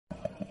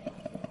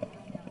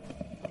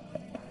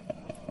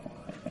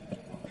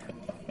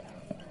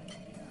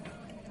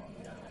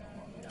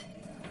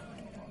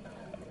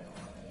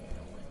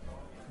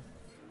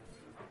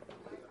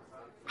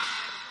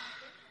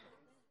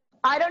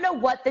I don't know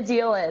what the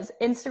deal is.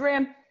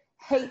 Instagram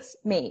hates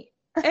me.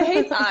 It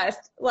hates us.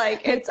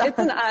 Like it's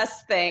an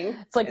us thing.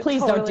 It's like,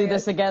 please don't do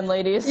this again,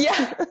 ladies.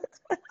 Yeah.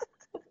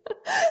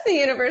 The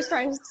universe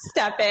trying to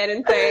step in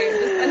and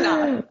say,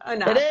 enough.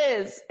 It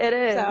is.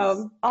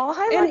 So,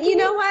 and you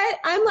know what?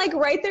 I'm like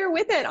right there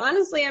with it.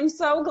 Honestly, I'm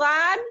so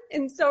glad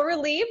and so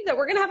relieved that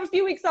we're going to have a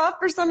few weeks off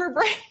for summer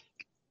break.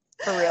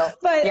 For real.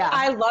 But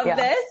I love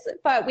this,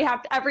 but we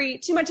have to,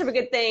 too much of a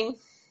good thing.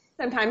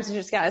 Sometimes you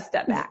just got to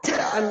step back. So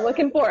I'm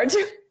looking forward to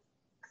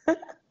it.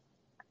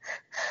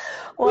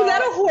 Was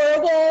that a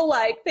horrible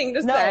thing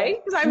to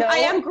say? Because I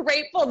am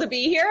grateful to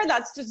be here.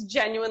 That's just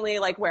genuinely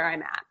where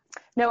I'm at.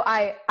 No,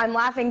 I'm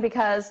laughing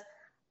because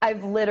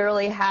I've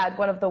literally had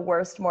one of the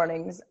worst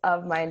mornings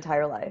of my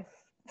entire life.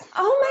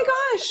 Oh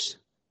my gosh.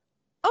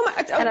 Oh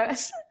my,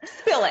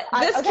 spill it.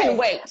 This can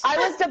wait. I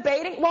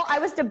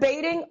was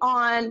debating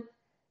on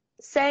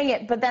saying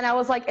it, but then I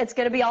was like, it's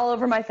going to be all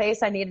over my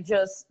face. I need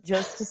to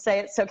just to say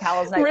it so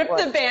Callum's not rip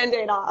the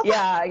Band-Aid off.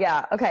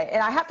 Yeah. Okay.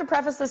 And I have to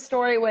preface this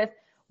story with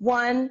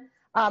one,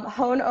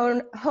 home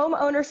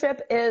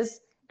ownership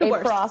is a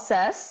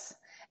process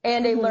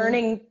and a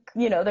learning,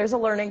 there's a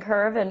learning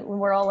curve and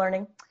we're all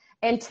learning.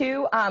 And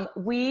two,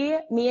 me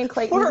and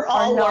Clayton we're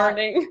all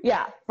learning.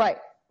 Yeah, right.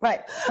 Well,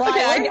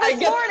 okay, I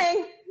this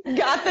morning.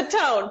 Got the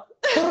tone.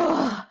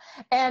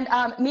 And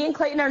me and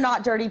Clayton are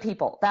not dirty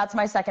people. That's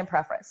my second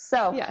preference.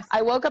 So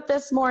I woke up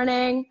this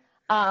morning,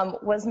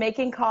 was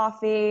making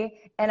coffee,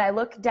 and I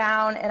looked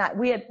down, and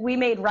we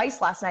made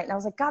rice last night, and I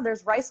was like, God,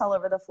 there's rice all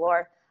over the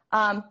floor.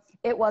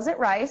 It wasn't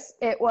rice.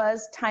 It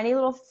was tiny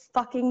little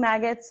fucking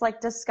maggots,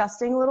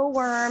 disgusting little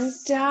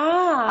worms.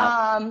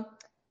 Stop.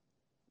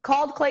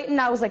 Called Clayton.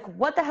 I was like,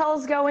 what the hell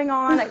is going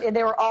on?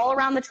 They were all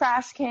around the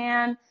trash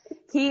can.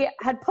 He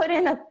had put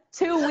in a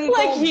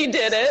 2-week-old. He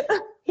did it.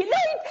 He did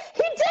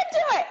do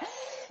it.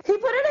 He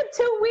put in a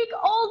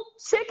 2-week-old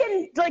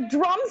chicken,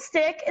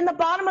 drumstick in the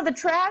bottom of the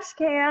trash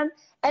can,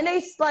 and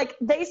they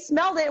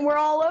smelled it and were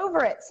all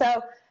over it.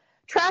 So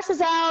trash is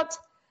out.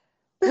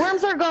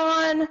 Worms are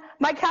gone.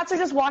 My cats are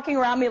just walking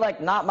around me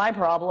not my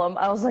problem.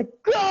 I was like,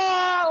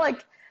 God,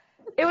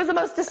 it was the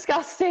most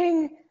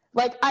disgusting.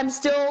 I'm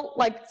still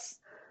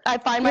I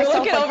find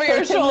myself looking over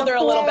your shoulder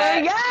a little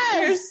bit.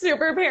 Yes. You're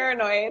super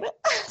paranoid.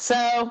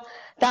 So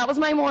that was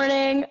my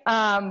morning.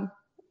 I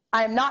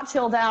am not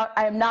chilled out.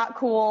 I am not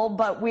cool,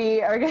 but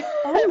we are going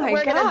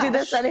to do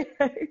this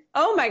anyway.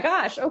 Oh my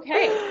gosh.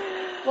 Okay.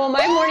 Well,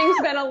 my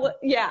morning's been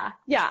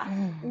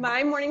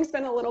my morning's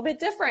been a little bit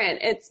different.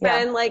 It's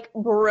been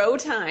bro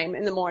time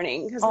in the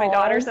morning because my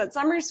daughter's at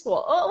summer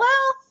school. Oh,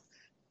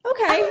 well,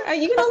 okay.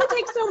 You can only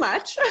take so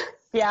much.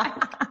 Yeah.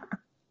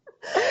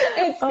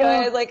 It's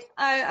good.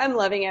 I'm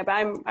loving it,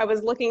 but I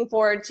was looking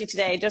forward to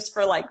today just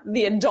for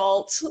the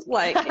adult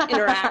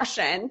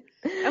interaction.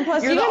 And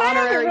plus You're the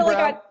honorary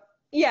bro.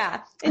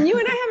 And you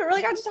and I haven't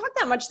really got to talk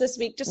that much this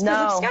week just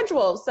because of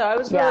schedule. So I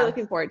was really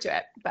looking forward to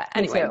it. But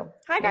anyway,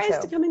 hi guys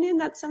to coming in.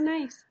 That's so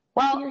nice.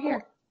 Well, you're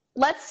here.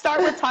 Let's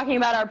start with talking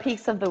about our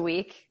peaks of the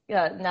week.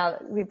 Now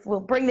we'll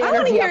bring the energy up. I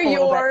want to hear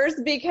yours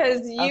bit.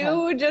 Because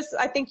you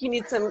I think you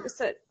need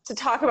to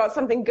talk about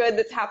something good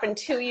that's happened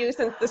to you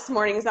since this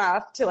morning's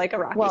off to a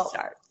rocky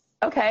start.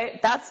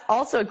 Okay. That's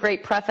also a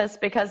great preface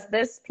because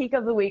this peak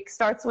of the week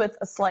starts with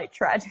a slight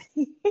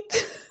tragedy.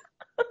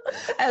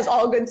 As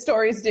all good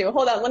stories do.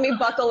 Hold on, let me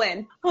buckle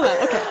in. Hold on,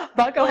 okay.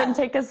 Buckle in,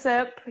 take a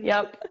sip.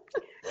 Yep.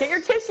 Get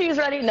your tissues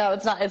ready. No,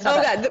 it's not.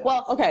 God.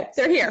 Well, okay,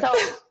 they're here. So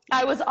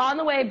I was on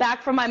the way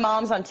back from my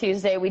mom's on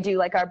Tuesday. We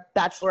do our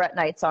bachelorette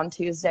nights on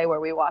Tuesday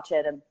where we watch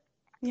it. And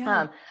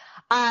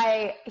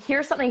I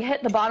hear something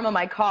hit the bottom of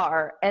my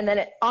car and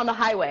then on the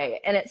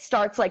highway and it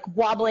starts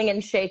wobbling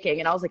and shaking.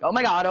 And I was like, oh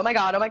my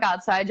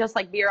God. So I just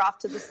veer off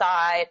to the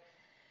side.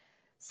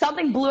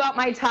 Something blew out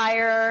my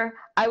tire.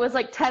 I was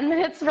 10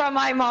 minutes from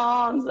my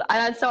mom's.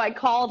 And so I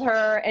called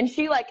her and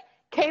she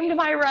came to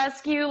my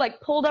rescue,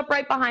 pulled up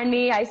right behind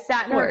me. I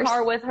sat in her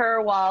car with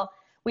her while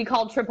we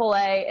called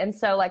AAA. And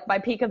so my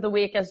peak of the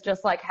week is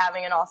just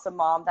having an awesome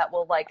mom that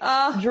will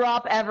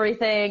drop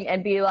everything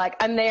and be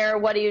I'm there.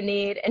 What do you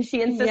need? And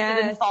she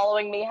insisted in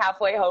following me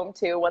halfway home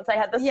too, once I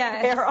had the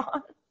spare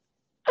on.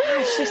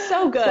 Gosh, she's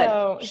so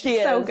good.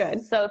 She's so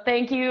good. So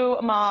thank you,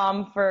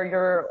 Mom, for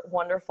your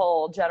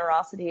wonderful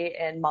generosity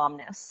and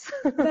momness.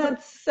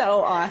 That's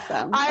so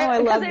awesome. I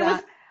love that.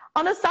 Was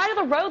on the side of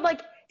the road,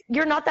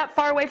 you're not that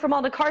far away from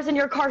all the cars, and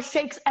your car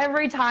shakes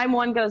every time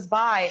one goes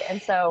by. And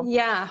so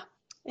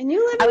and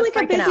you live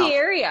in a busy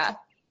area.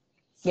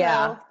 So.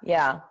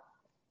 Yeah.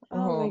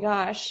 Oh my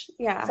gosh.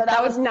 Yeah. So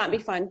that would not be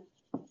fun.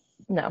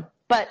 No,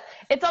 but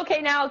it's okay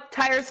now.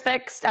 Tires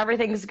fixed.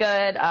 Everything's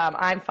good.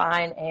 I'm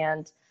fine.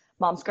 And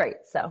Mom's great.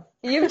 So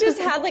you've just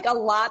had a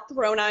lot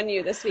thrown on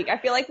you this week. I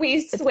feel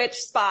we switched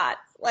spots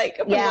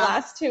for the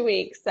last 2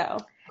 weeks. So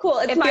cool.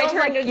 It's my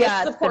turn to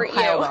just support you.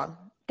 On.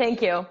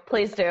 Thank you.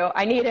 Please do.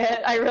 I need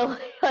it. I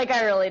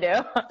really do.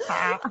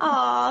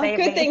 Aw,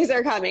 good things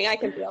are coming. I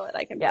can feel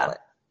it.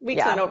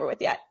 Week's not over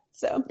with yet.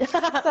 So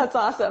that's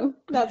awesome.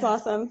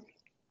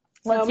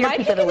 What's your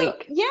pick of the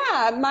week?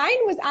 Yeah, mine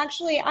was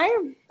actually,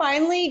 I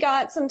finally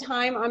got some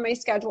time on my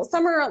schedule.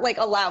 Summer like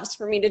allows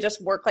for me to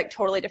just work like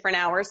totally different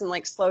hours and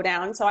like slow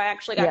down. So I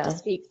actually got to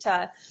speak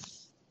to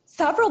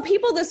several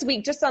people this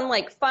week just on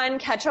like fun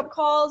catch-up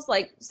calls.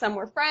 Like some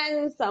were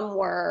friends, some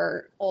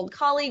were old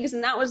colleagues,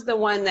 and that was the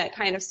one that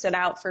kind of stood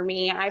out for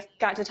me. I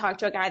got to talk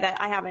to a guy that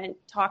I haven't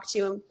talked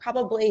to in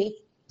probably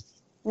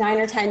 9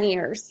 or 10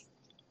 years.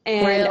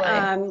 And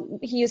really?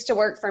 He used to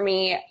work for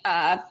me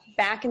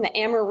back in the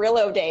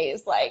Amarillo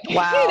days, like,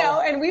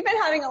 wow. And we've been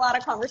having a lot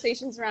of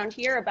conversations around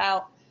here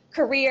about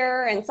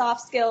career and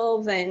soft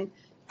skills. And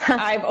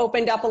I've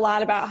opened up a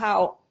lot about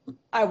how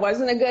I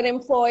wasn't a good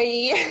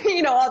employee,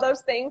 all those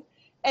things.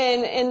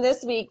 And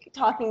this week,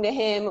 talking to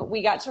him,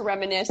 we got to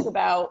reminisce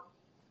about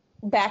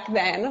back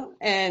then.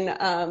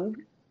 And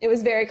it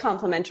was very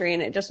complimentary,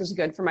 and it just was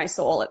good for my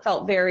soul. It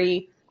felt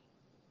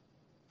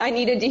I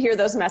needed to hear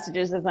those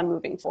messages as I'm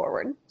moving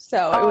forward.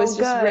 So it was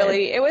just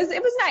really, it was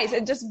nice.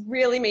 It just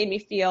really made me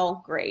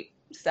feel great.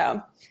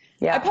 So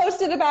I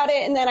posted about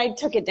it, and then I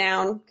took it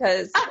down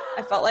because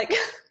I felt like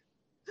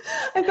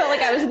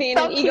I was being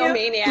an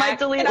egomaniac. Might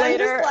delete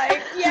later. I'm just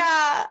like,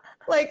 yeah,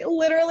 like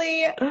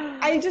literally,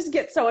 I just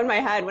get so in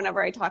my head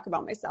whenever I talk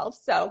about myself.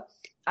 So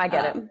I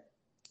get it.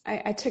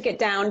 I took it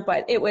down,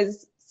 but it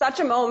was such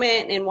a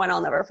moment and one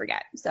I'll never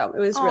forget. So it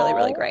was really,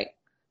 really great.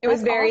 It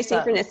was very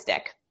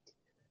synchronistic.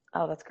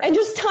 Oh, that's great. And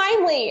just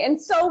timely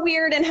and so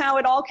weird and how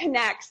it all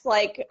connects.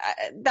 Like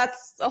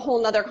that's a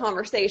whole nother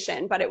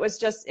conversation, but it was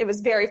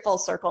very full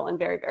circle and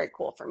very, very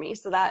cool for me.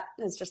 So that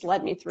has just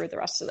led me through the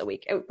rest of the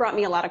week. It brought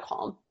me a lot of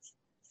calm.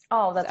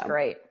 Oh, that's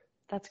great.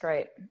 That's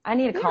great. I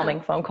need a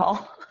calming phone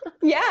call.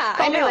 Yeah.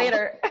 Call me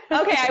later.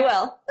 Okay, I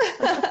will.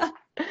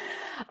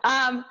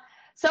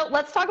 So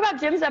let's talk about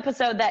Jim's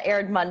episode that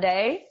aired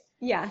Monday.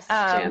 Yes,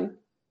 Jim.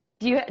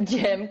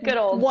 Jim, good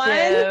old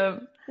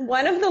Jim.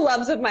 One of the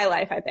loves of my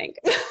life, I think.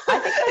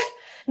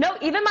 No,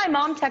 even my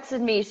mom texted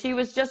me. She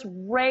was just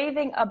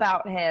raving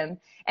about him.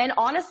 And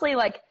honestly,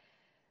 I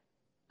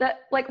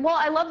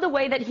love the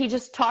way that he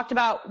just talked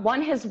about,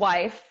 one, his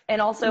wife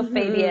and also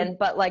Fabian,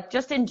 but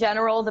just in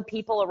general, the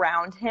people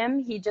around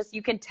him.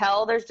 You can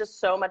tell there's just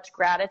so much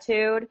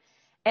gratitude.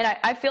 And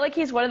I feel like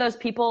he's one of those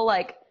people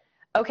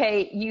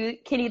okay, you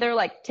can either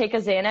take a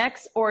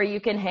Xanax or you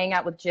can hang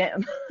out with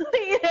Jim.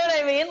 You know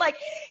what I mean?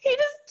 He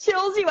just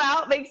chills you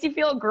out, makes you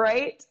feel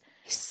great.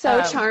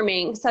 So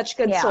charming, such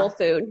good soul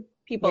food.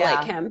 People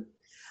like him.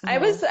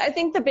 Mm-hmm. I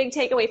think the big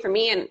takeaway for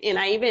me, and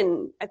I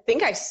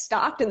think I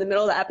stopped in the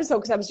middle of the episode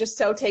because I was just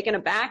so taken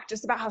aback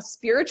just about how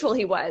spiritual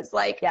he was.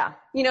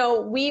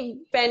 We've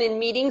been in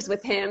meetings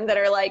with him that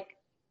are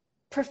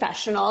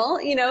professional,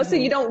 so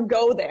you don't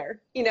go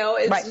there,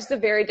 it's just a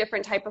very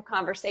different type of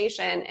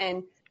conversation.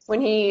 And when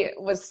he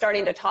was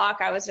starting to talk,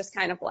 I was just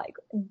kind of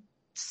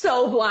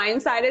so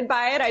blindsided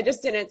by it. I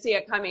just didn't see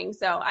it coming.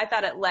 So I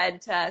thought it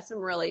led to some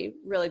really,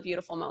 really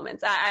beautiful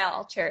moments.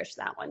 I'll cherish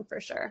that one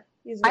for sure.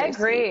 I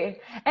agree.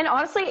 Sweet. And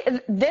honestly,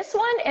 this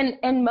one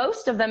and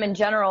most of them in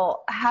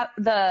general,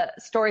 the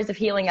Stories of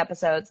Healing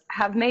episodes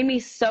have made me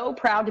so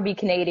proud to be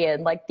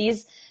Canadian.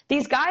 These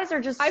guys are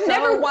just I've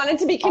never wanted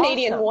to be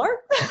Canadian more.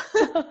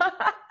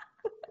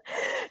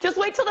 Just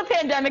wait till the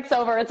pandemic's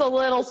over. It's a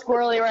little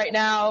squirrely right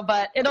now,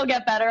 but it'll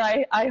get better,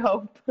 I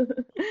hope.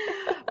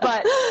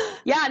 But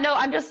yeah, no,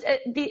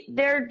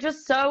 they're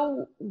just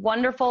so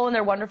wonderful, and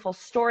they're wonderful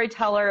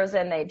storytellers,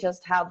 and they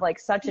just have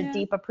such a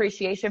deep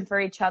appreciation for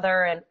each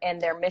other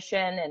and their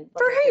mission and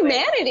for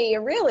humanity,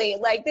 really.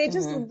 They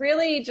just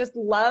really just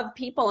love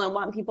people and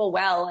want people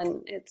well,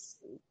 and it's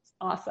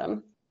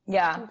awesome.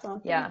 Yeah. It's awesome.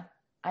 Yeah,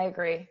 I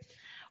agree.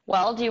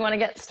 Well, do you want to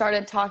get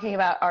started talking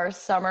about our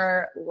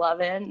summer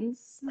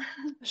love-ins?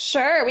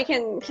 Sure, we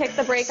can kick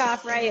the break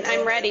off right.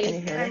 I'm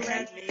ready.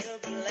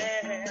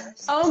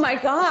 Oh my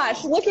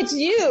gosh, look at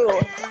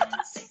you.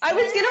 I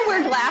was going to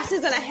wear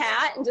glasses and a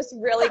hat and just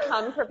really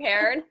come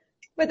prepared,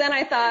 but then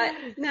I thought,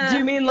 nah. Do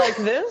you mean like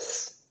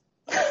this?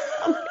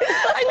 I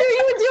knew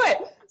you would do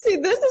it. See,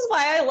 this is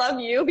why I love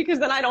you, because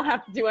then I don't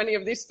have to do any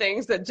of these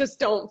things that just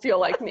don't feel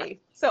like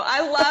me. So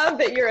I love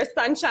that you're a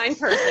sunshine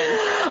person.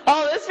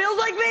 Oh, this feels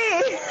like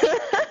me.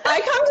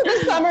 I come to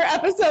the summer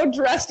episode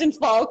dressed in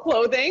fall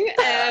clothing,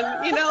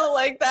 and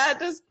that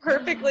just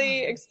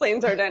perfectly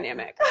explains our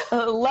dynamic.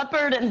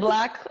 Leopard and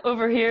black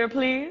over here,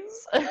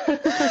 please.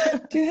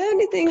 Do you have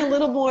anything a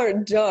little more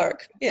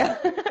dark? Yeah.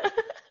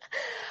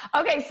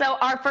 Okay, so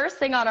our first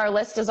thing on our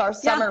list is our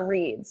summer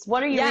reads.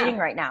 What are you reading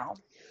right now?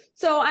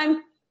 So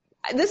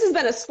this has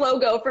been a slow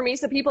go for me.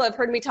 So people have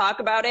heard me talk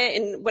about it.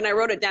 And when I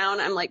wrote it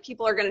down, I'm like,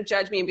 people are going to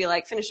judge me and be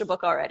like, finish a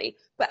book already.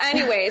 But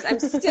anyways,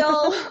 I'm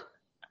still,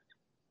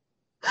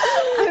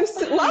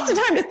 lots of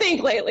time to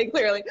think lately,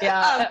 clearly.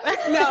 Yeah.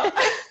 No.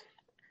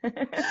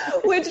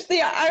 Which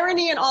the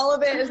irony in all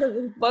of it is that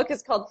this book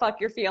is called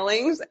Fuck Your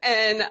Feelings.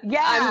 And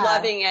I'm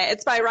loving it.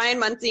 It's by Ryan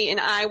Muncie, and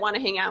I want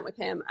to hang out with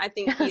him. I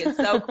think he is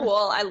so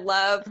cool. I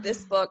love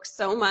this book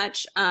so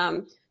much.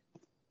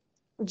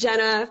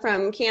 Jenna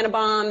from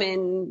Cannabomb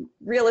and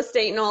real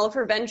estate and all of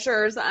her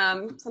ventures.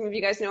 Some of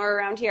you guys know her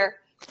around here.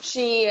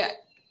 She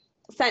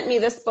sent me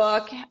this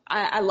book.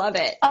 I love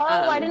it. Oh,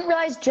 I didn't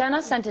realize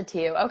Jenna sent it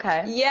to you.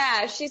 Okay.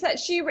 Yeah, she said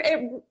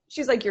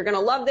she's like, you're gonna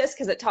love this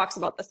because it talks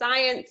about the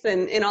science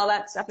and all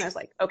that stuff. And I was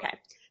like, okay.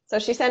 So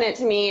she sent it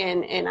to me,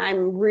 and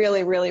I'm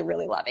really, really,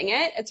 really loving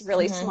it. It's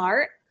really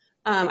smart.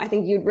 I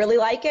think you'd really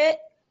like it.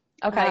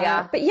 Okay,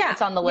 yeah. But yeah,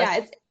 it's on the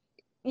list.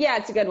 Yeah,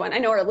 it's a good one. I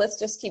know our lists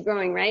just keep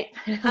growing, right?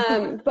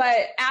 But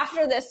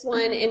after this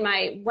one,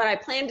 what I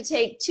plan to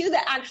take to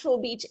the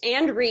actual beach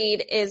and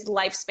read is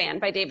Lifespan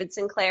by David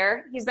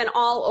Sinclair. He's been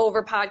all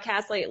over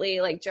podcasts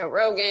lately, like Joe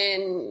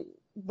Rogan,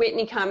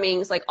 Whitney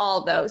Cummings, like all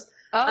of those.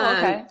 Oh,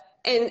 okay.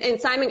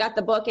 And Simon got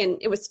the book, and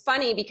it was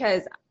funny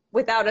because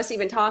without us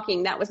even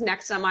talking, that was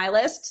next on my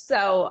list.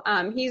 So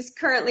he's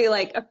currently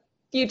like a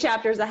few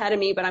chapters ahead of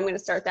me, but I'm going to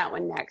start that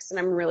one next, and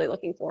I'm really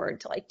looking forward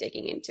to like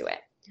digging into it.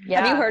 Yeah.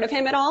 Have you heard of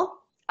him at all?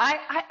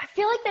 I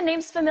feel like the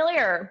name's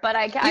familiar, but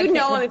you'd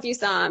know him if you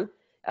saw him.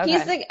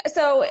 Okay.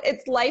 So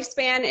it's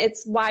Lifespan.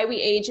 It's why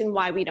we age and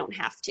why we don't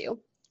have to. Ooh.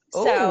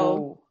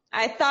 So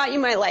I thought you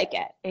might like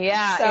it.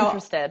 Yeah, so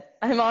interested.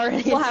 I'm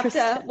already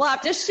interested. We'll have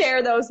to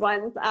share those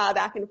ones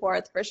back and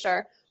forth for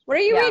sure. What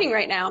are you reading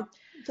right now?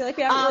 I feel like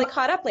we haven't really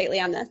caught up lately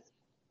on this.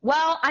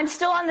 Well, I'm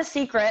still on The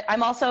Secret.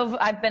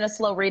 I've been a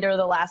slow reader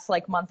the last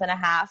like month and a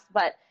half,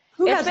 but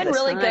it's been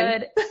really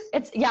good.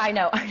 I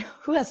know.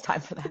 Who has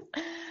time for that?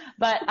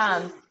 But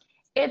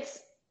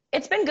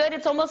it's been good.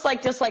 It's almost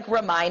like just like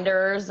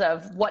reminders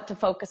of what to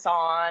focus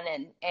on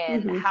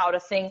and how to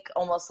think,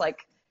 almost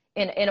like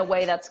in a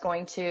way that's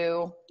going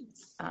to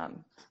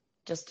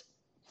just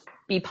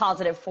be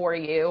positive for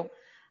you.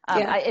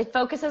 It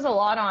focuses a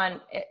lot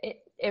on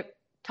it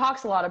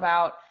talks a lot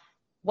about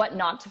what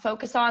not to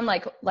focus on,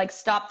 like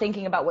stop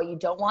thinking about what you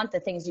don't want, the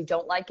things you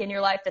don't like in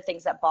your life, the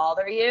things that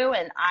bother you.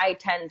 And I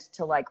tend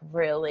to like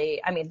really,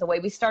 the way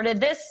we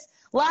started this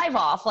live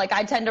off, like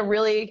I tend to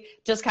really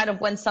just kind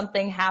of when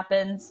something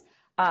happens,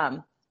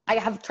 I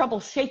have trouble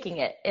shaking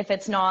it if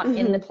it's not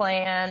in the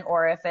plan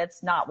or if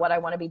it's not what I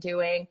want to be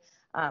doing.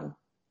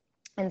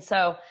 And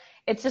so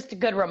it's just a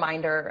good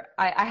reminder.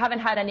 I haven't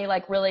had any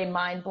like really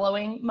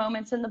mind-blowing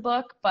moments in the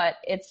book, but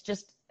it's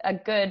just a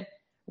good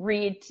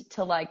read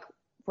to like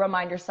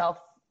remind yourself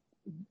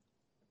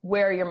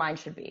where your mind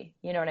should be.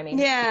 You know what I mean?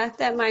 Yeah,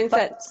 that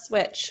mindset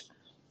switch.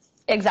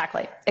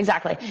 Exactly.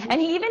 And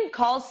he even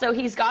calls, so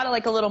he's got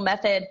a little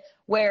method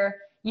where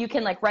you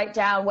can like write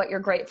down what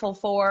you're grateful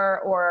for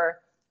or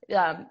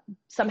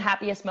some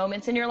happiest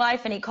moments in your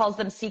life. And he calls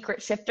them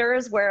secret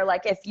shifters, where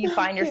like if you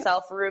find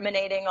yourself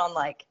ruminating on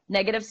like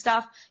negative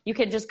stuff, you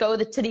can just go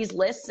to these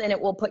lists and it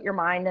will put your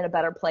mind in a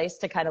better place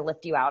to kind of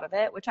lift you out of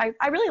it, which I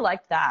really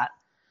liked that.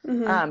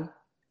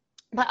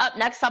 But up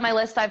next on my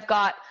list, I've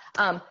got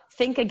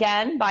Think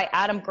Again by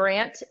Adam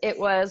Grant. It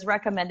was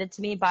recommended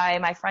to me by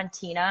my friend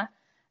Tina.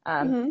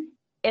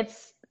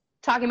 It's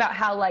talking about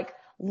how like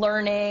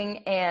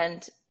learning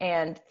and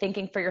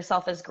thinking for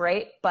yourself is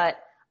great,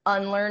 but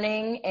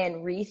unlearning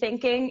and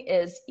rethinking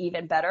is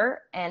even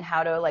better, and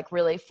how to like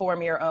really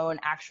form your own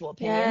actual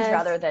opinions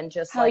rather than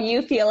just how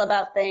you feel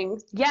about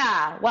things.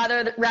 Yeah.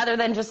 Rather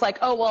than just like,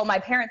 oh, well, my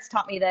parents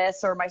taught me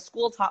this, or my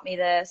school taught me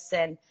this,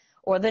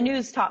 or the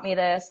news taught me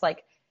this.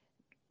 Like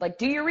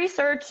do your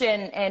research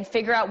and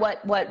figure out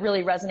what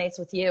really resonates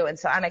with you. And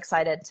so I'm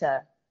excited.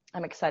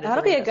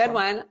 That'll be a good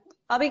one.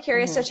 I'll be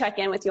curious to check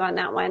in with you on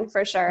that one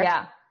for sure.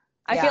 Yeah.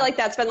 I feel like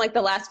that's been like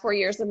the last 4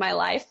 years of my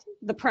life,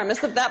 the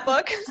premise of that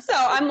book. So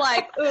I'm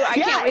like, ooh, I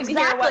can't wait to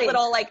hear what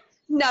little like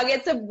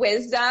nuggets of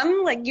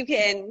wisdom, like you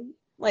can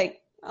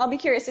like, I'll be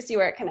curious to see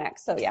where it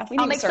connects. So yeah, we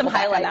need to make some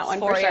highlights on that one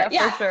for sure.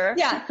 Yeah, for sure.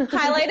 Yeah.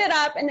 Highlight it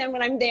up. And then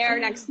when I'm there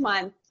next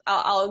month,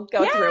 I'll go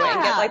through it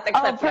and get like the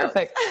clip notes.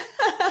 Perfect.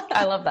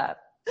 I love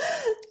that.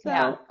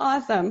 So,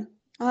 awesome.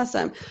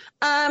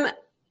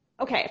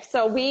 Okay.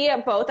 So we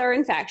both are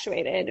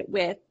infatuated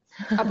with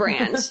a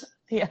brand.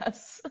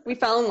 Yes. We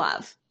fell in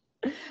love.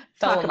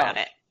 Talk about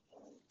it.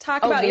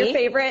 Talk about your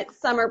favorite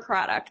summer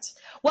product.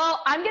 Well,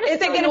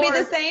 Is it going to be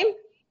the same?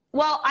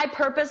 Well, I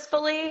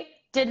purposefully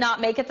did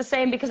not make it the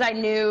same because I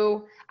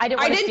knew I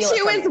didn't want to steal it from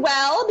you. I did too as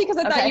well because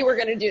I thought you were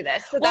going to do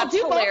this. So that's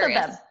hilarious.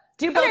 Both of them.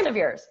 Do both of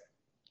yours.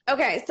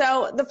 Okay.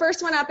 So the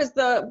first one up is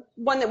the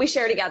one that we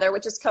share together,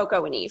 which is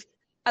Coco and Eve.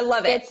 I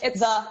love it. It's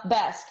the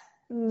best.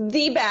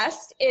 The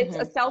best. It's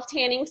a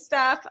self-tanning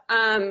stuff.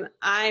 I'm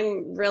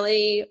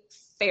really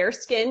fair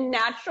skinned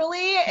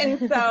naturally, and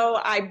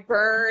so I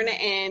burn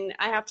and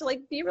I have to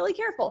like be really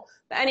careful.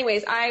 But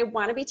anyways, I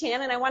want to be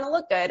tan and I want to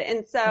look good,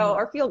 and so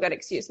or feel good,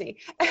 excuse me,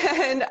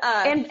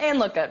 and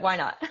look good. Why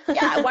not?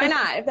 Yeah, why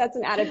not? If that's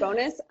an added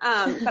bonus.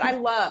 But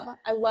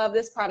I love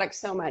this product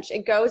so much.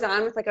 It goes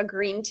on with like a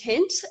green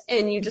tint,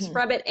 and you just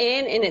rub it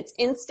in, and it's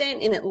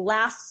instant, and it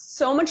lasts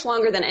so much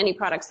longer than any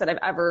products that I've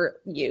ever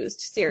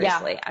used.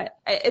 Seriously,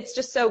 it's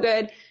just so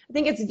good. I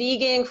think it's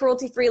vegan,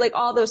 cruelty-free, like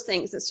all those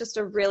things. It's just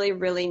a really,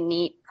 really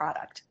neat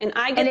product. And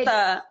I get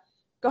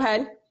go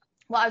ahead.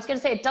 Well, I was going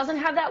to say, it doesn't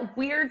have that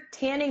weird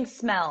tanning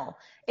smell.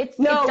 It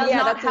does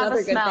not have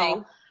a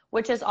smell,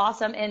 which is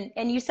awesome.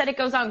 And you said it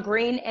goes on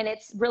green, and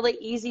it's really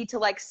easy to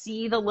like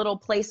see the little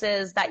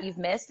places that you've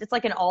missed. It's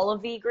like an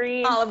olive-y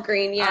green. Olive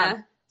green,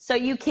 yeah. So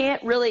you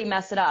can't really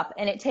mess it up.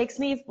 And it takes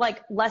me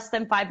like less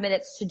than 5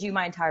 minutes to do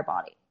my entire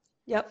body.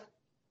 Yep.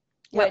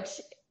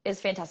 Which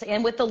is fantastic.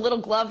 And with the little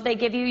glove they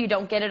give you, you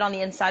don't get it on the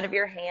inside of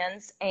your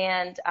hands.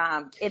 And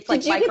it's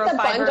like microfiber. Did you get the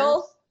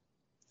bundle?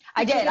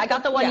 I did. I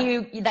got the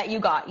one that you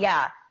got.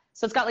 Yeah.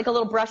 So it's got like a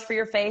little brush for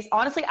your face.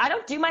 Honestly, I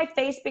don't do my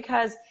face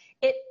because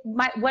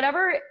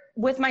whatever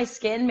with my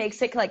skin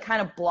makes it like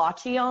kind of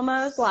blotchy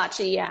almost.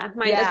 Blotchy, yeah.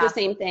 Mine does the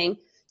same thing.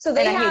 So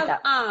they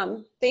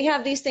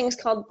have these things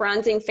called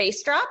bronzing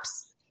face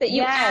drops that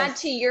you add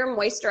to your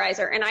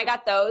moisturizer, and I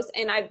got those,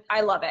 and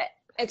I love it.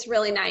 It's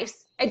really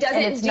nice. It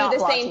doesn't do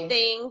the same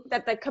thing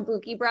that the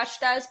Kabuki brush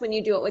does when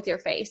you do it with your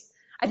face.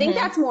 I think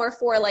that's more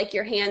for like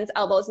your hands,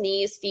 elbows,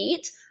 knees,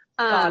 feet.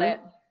 Got it.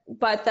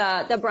 But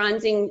the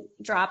bronzing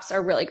drops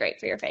are really great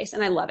for your face,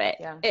 and I love it.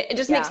 Yeah. It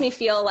just makes me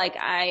feel like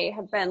I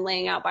have been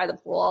laying out by the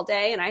pool all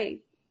day, and I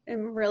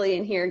am really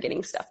in here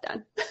getting stuff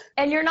done.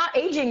 And you're not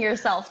aging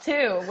yourself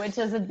too, which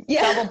is a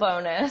double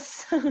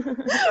bonus.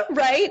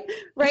 Right.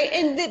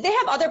 And they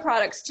have other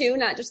products too,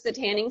 not just the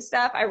tanning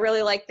stuff. I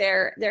really like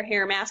their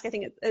hair mask. I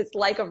think it's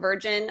like a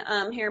virgin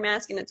hair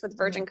mask, and it's with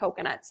virgin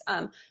coconuts.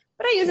 But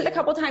I use it a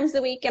couple times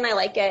a week, and I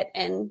like it,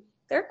 and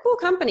they're a cool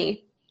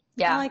company.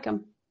 Yeah. I like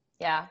them.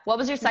 Yeah. What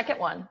was your second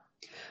one?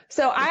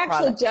 So I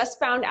actually just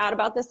found out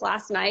about this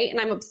last night, and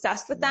I'm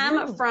obsessed with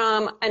them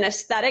from an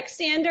aesthetic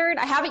standard.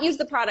 I haven't used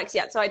the products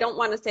yet, so I don't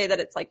want to say that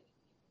it's like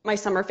my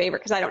summer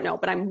favorite because I don't know,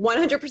 but I'm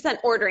 100%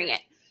 ordering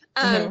it.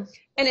 And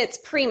it's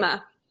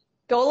Prima.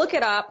 Go look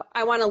it up.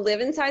 I want to live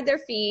inside their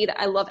feed.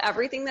 I love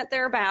everything that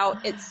they're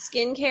about. It's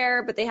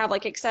skincare, but they have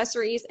like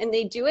accessories, and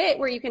they do it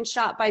where you can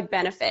shop by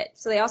benefit.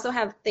 So they also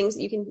have things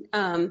that you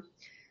can,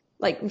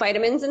 like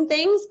vitamins and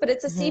things, but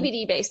it's a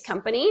CBD based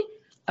company.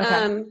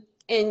 Okay.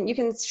 And you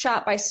can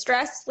shop by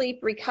stress, sleep,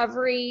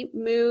 recovery,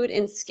 mood,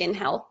 and skin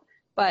health.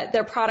 But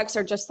their products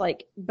are just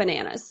like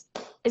bananas.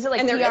 Is it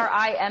like Prima?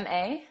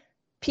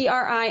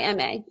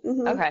 Prima.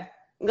 Mm-hmm. Okay.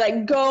 Like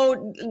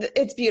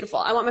it's beautiful.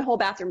 I want my whole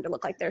bathroom to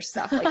look like there's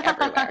stuff like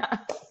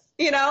everywhere.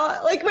 You know,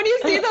 like when you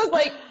see those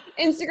like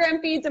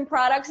Instagram feeds and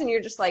products, and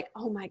you're just like,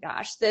 oh my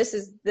gosh, this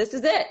is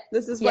it.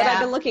 This is what I've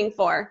been looking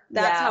for.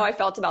 That's how I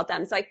felt about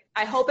them. So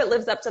I hope it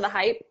lives up to the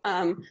hype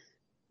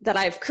that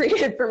I've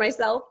created for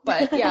myself.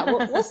 But yeah,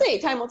 we'll see.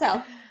 Time will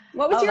tell.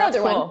 What was your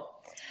other one?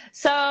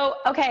 So,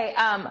 okay.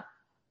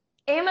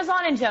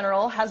 Amazon in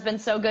general has been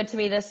so good to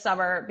me this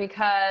summer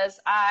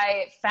because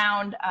I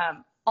found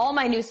all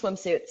my new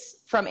swimsuits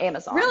from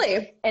Amazon.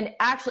 Really? And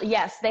actually,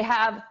 yes, they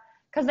have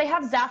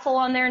Zaful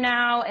on there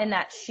now, and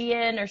that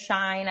Shein or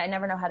Shine. I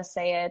never know how to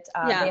say it.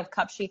 They have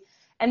Cup She,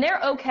 and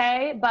they're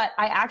okay. But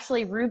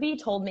Ruby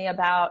told me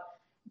about.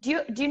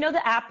 Do you know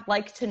the app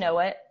Like to Know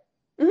It?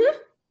 Mm-hmm.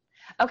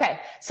 Okay,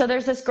 so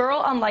there's this girl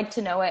on Like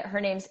to Know It.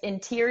 Her name's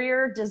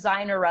Interior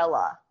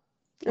Designerella.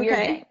 Weird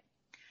name.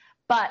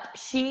 But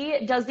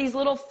she does these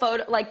little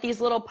these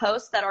little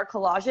posts that are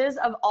collages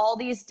of all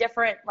these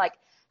different like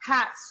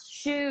hats,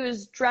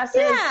 shoes,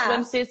 dresses,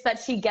 swimsuits that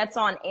she gets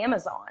on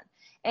Amazon.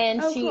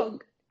 And she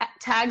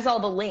tags all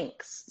the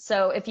links.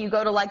 So if you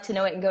go to Like to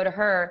Know It and go to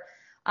her,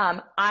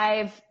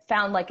 I've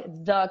found like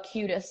the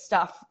cutest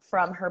stuff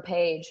from her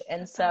page.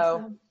 And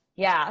so,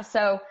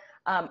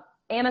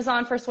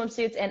 Amazon for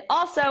swimsuits, and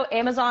also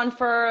Amazon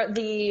for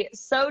the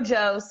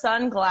Sojo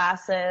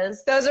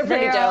sunglasses. Those are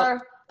pretty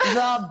dope.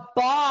 The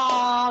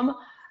bomb.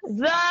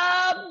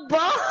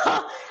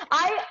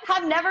 I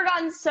have never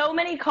gotten so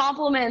many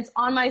compliments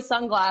on my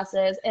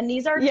sunglasses, and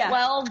these are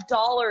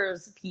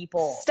 $12,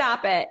 people.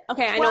 Stop it.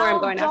 Okay, I know where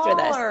I'm going after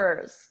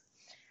this.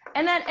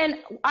 And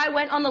I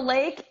went on the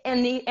lake,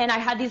 and I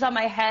had these on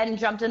my head and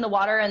jumped in the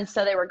water, and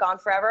so they were gone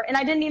forever. And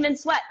I didn't even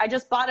sweat. I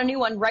just bought a new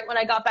one right when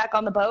I got back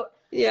on the boat.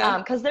 Yeah.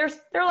 Because they're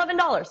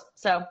 $11,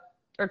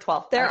 or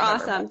 $12. They're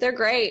awesome. They're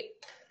great.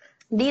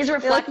 These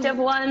reflective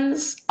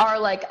ones are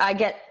like, I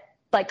get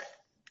like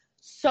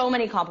so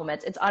many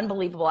compliments. It's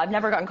unbelievable. I've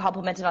never gotten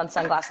complimented on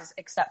sunglasses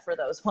except for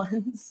those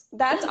ones.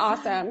 That's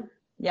awesome.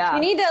 Yeah.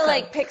 You need to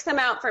like pick some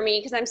out for me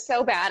because I'm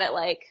so bad at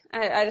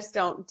I just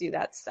don't do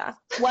that stuff.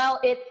 Well,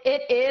 it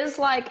is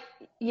like,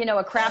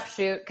 a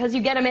crapshoot because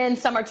you get them in.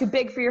 Some are too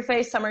big for your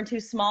face. Some are too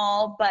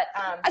small. But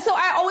so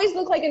I always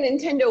look like a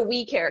Nintendo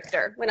Wii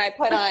character when I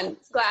put on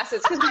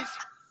glasses.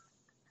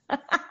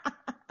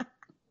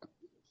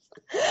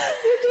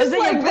 Is it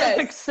like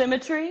perfect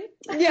symmetry?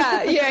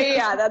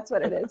 Yeah. That's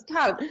what it is.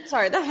 God,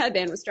 sorry, that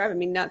headband was driving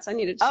me nuts. I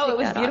needed to take it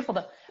was that beautiful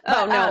off. though.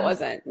 But, no, it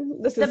wasn't.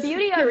 This is the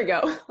beauty of. Here we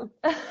go.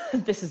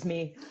 This is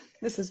me.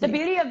 The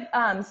beauty of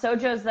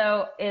Sojos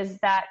though is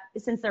that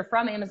since they're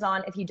from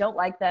Amazon, if you don't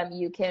like them,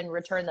 you can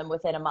return them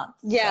within a month.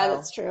 Yeah,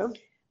 that's true.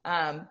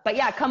 But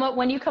yeah,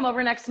 when you come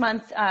over next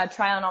month,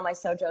 try on all my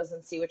Sojos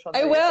and see which ones.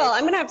 I will.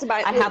 I'm gonna have to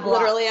buy. I'm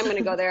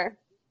gonna go there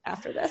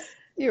after this.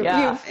 You've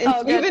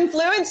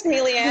influenced me,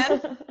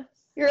 Leanne.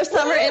 You're a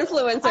summer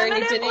influencer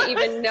and you didn't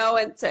even know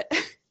it.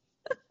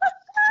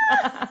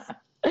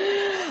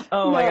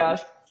 Oh my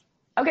gosh.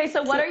 Okay,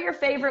 so what are your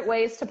favorite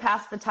ways to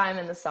pass the time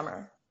in the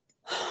summer?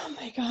 Oh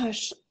my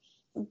gosh.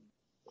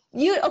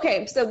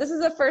 Okay, so this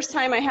is the first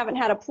time I haven't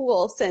had a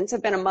pool since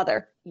I've been a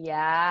mother.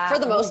 Yeah. For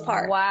the most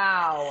part.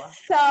 Wow.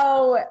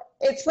 So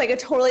it's like a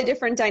totally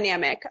different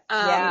dynamic.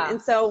 Yeah.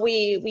 And so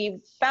we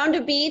found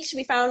a beach.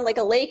 We found like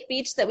a lake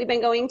beach that we've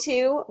been going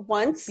to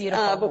once.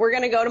 Beautiful. But we're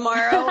going to go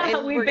tomorrow.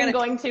 And we've been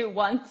going to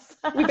once.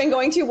 We've been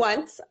going to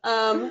once.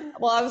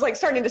 Well, I was like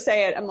starting to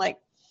say it. I'm like,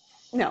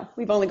 no,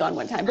 we've only gone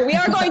one time, but we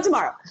are going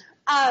tomorrow.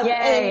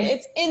 Yay. And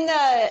it's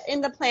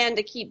in the plan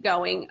to keep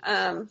going.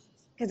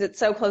 Because it's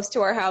so close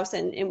to our house,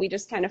 and we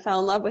just kind of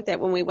fell in love with it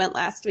when we went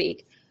last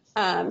week.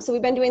 So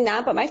we've been doing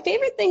that. But my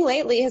favorite thing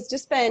lately has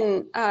just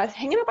been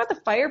hanging out by the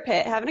fire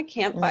pit, having a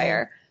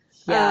campfire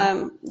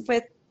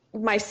with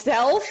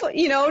myself,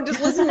 just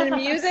listening to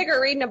music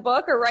or reading a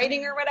book or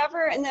writing or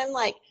whatever. And then,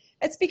 like,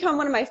 it's become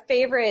one of my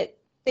favorite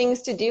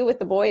things to do with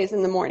the boys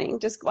in the morning.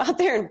 Just go out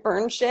there and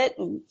burn shit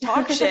and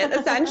talk shit,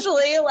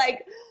 essentially.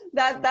 Like,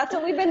 that's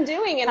what we've been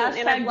doing, and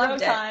I've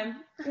loved it. Time.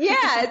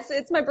 Yeah,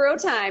 it's my bro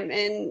time,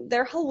 and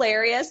they're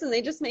hilarious, and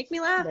they just make me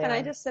laugh, and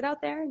I just sit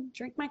out there and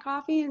drink my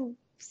coffee and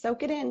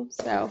soak it in.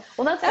 So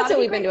that's what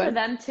we've been doing for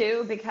them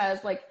too, because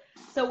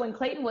so when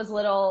Clayton was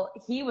little,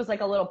 he was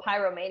like a little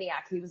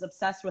pyromaniac. He was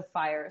obsessed with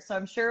fire. So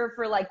I'm sure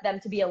for like them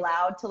to be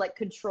allowed to like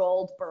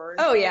controlled burn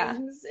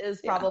things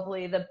is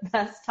probably the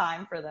best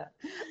time for them.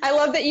 I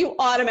love that you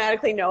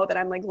automatically know that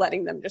I'm like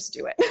letting them just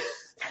do it.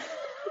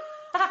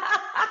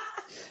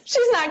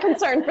 She's not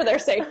concerned for their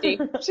safety.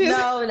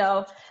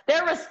 No.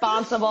 They're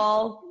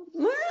responsible.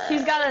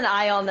 She's got an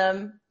eye on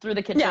them through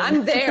the kitchen. Yeah,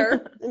 I'm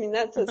there. I mean,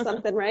 that says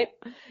something, right?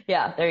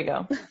 Yeah, there you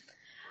go.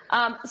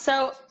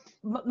 So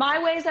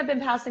my ways I've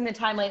been passing the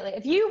time lately,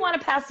 if you want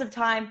to pass the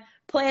time,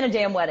 plan a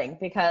damn wedding,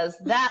 because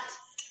that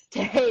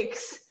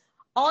takes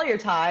all your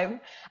time.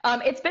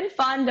 It's been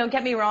fun, don't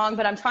get me wrong,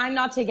 but I'm trying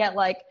not to get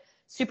like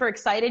super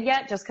excited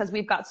yet, just because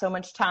we've got so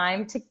much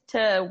time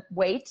to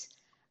wait.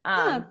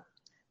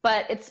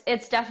 But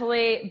it's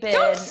definitely been.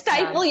 Don't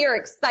stifle your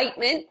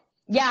excitement.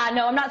 Yeah,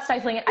 no, I'm not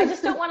stifling it. I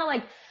just don't want to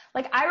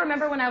like I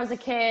remember when I was a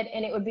kid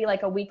and it would be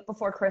like a week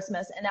before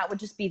Christmas, and that would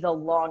just be the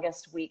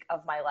longest week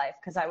of my life,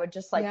 because I would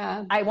just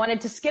I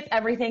wanted to skip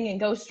everything and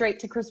go straight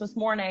to Christmas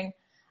morning.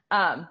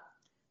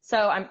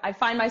 So I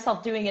find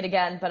myself doing it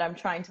again, but I'm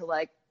trying to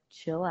like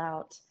chill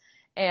out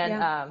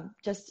and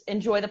just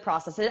enjoy the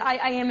process. I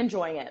am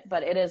enjoying it,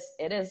 but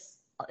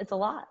it's a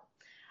lot.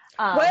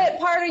 What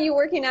part are you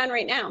working on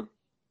right now?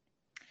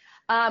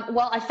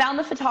 Well, I found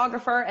the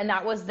photographer, and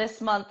that was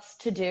this month's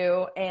to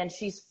do, and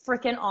she's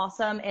freaking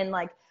awesome. And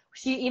like,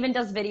 she even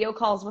does video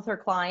calls with her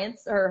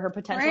clients or her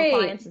potential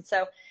clients. And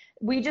so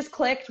we just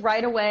clicked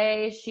right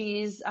away.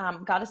 She's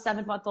got a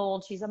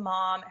 7-month-old. She's a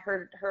mom.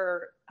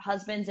 Her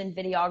husband's in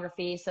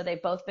videography, so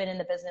they've both been in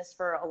the business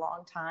for a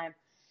long time.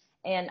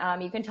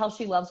 And you can tell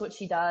she loves what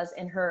she does,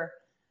 and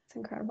it's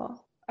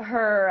incredible.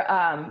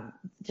 Her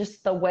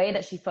just the way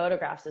that she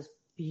photographs is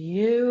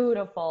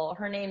beautiful.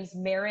 Her name's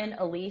Marin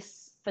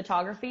Elise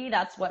Photography.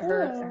 That's what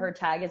her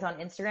tag is on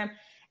Instagram.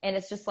 And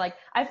it's just like,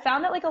 I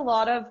found that like a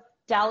lot of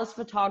Dallas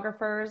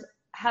photographers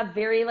have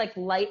very like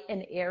light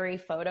and airy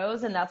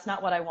photos, and that's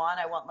not what I want.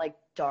 I want like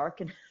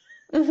dark and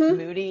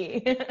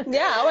moody.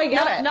 Yeah, I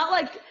get it. Not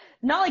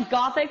like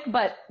gothic,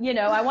 but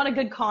I want a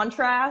good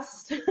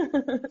contrast.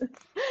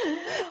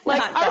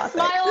 Like our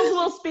smiles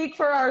will speak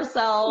for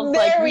ourselves.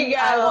 There we go.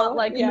 I want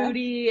like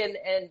moody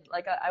and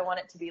like I want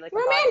it to be like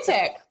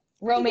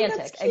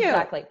romantic,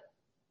 exactly.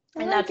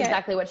 And that's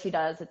exactly what she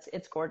does.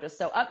 It's gorgeous.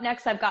 So up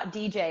next, I've got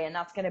DJ, and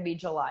that's going to be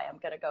July. I'm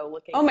going to go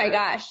looking. Oh my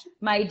gosh.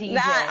 My DJ.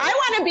 I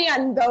want to be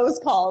on those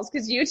calls,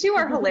 because you two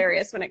are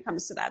hilarious when it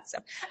comes to that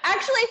stuff.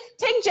 Actually,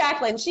 take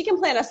Jacqueline. She can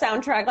plan a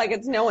soundtrack like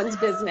it's no one's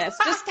business.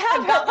 Just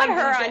have put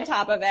her on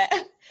top of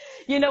it.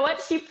 You know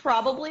what? She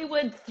probably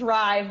would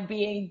thrive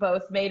being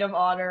both maid of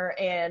honor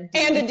and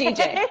a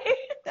DJ.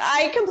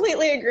 I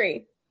completely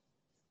agree.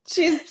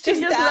 She's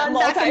just that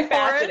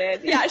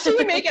multifaceted. Yeah, she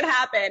would make it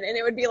happen, and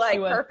it would be like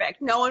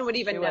perfect. No one would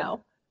even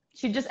know.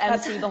 She'd just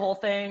MC the whole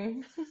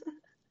thing.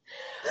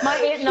 My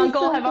aunt and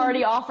uncle have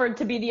already offered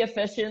to be the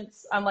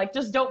officiants. I'm like,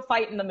 just don't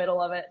fight in the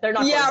middle of it. They're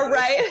not. Yeah,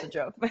 right. It's a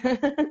joke.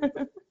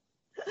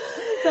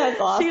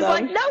 That's awesome. She's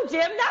like, no,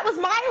 Jim, that was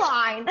my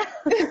line.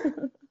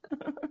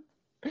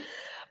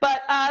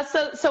 But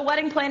so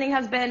wedding planning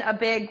has been a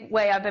big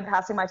way I've been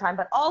passing my time,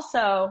 but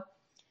also,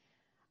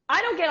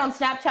 I don't get on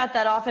Snapchat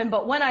that often,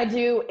 but when I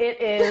do, it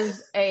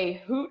is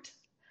a hoot.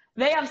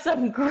 They have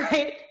some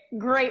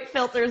great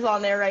filters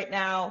on there right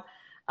now.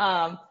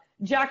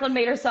 Jacqueline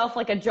made herself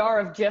like a jar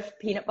of Jif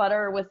peanut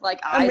butter with like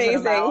eyes in her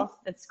mouth.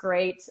 It's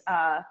great.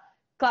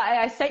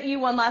 I sent you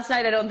one last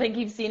night. I don't think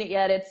you've seen it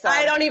yet.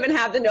 I don't even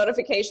have the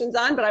notifications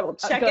on, but I will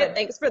check it.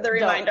 Thanks for the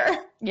reminder.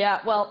 Yeah,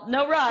 well,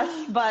 no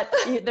rush, but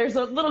there's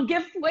a little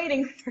gift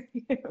waiting for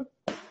you.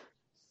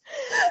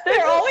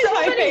 They're always so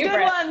my many favorite.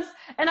 Good ones.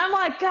 And I'm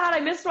like, God,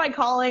 I missed my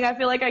calling. I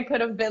feel like I could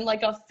have been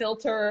like a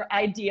filter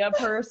idea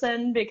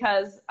person,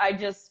 because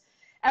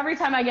every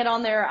time I get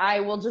on there, I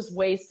will just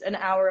waste an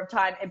hour of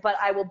time, but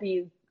I will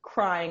be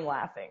crying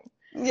laughing.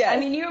 Yeah. I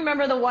mean, you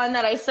remember the one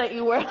that I sent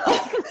you where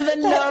like, the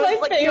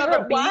nose, like you have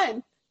a beak.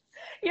 One.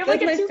 You have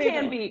like a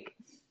toucan beak.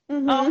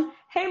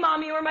 Hey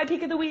mom, you were my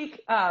peak of the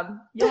week.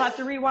 You'll have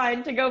to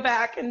rewind to go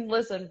back and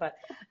listen. But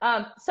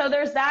so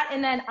there's that.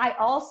 And then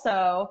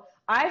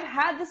I've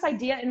had this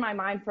idea in my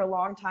mind for a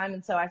long time.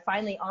 And so I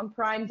finally, on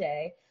Prime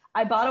Day,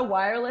 I bought a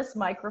wireless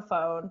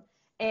microphone,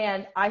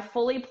 and I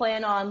fully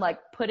plan on like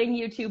putting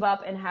YouTube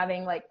up and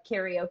having like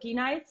karaoke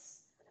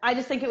nights. I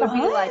just think it would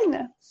be like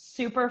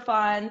super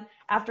fun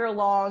after a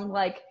long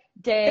like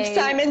day. If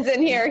Simon's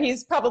in here,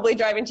 he's probably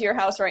driving to your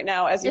house right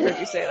now as you heard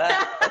you say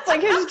that. It's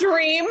like his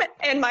dream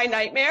and my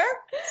nightmare.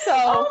 So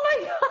oh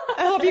my God.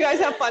 I hope you guys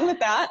have fun with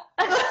that.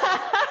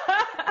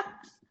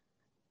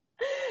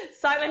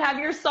 Simon, have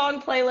your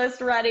song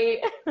playlist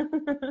ready.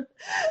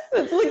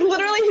 It's like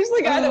literally he's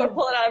the guy that would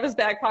pull it out of his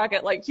back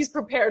pocket. Like he's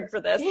prepared for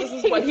this. This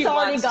is what he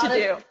wants to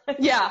do.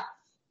 Yeah.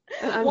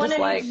 And I'm one just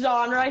in like each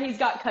genre. He's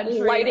got country.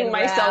 lighting and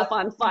myself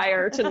rap. on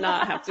fire to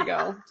not have to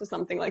go to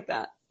something like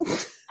that.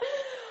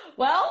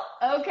 Well,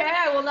 okay,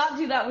 I will not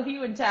do that with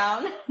you in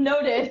town.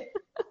 Noted.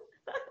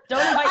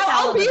 Don't invite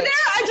I'll be Cal. there.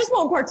 I just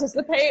won't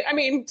participate. I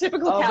mean,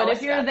 typical Cal. But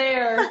if you're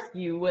there,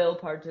 you will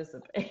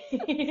participate.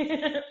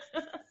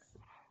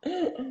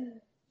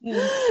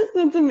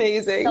 That's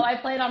amazing. So I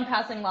plan on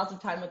passing lots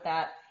of time with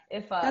that.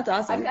 That's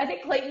awesome. I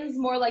think Clayton's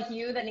more like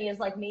you than he is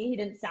like me. He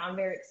didn't sound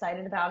very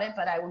excited about it,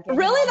 but I will get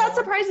Really? him on That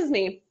board. surprises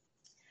me.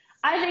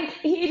 I think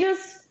he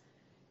just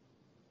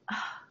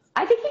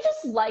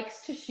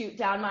likes to shoot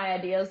down my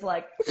ideas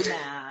like,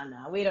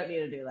 nah, we don't need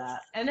to do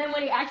that. And then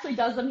when he actually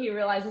does them, he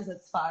realizes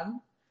it's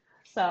fun.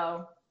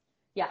 So,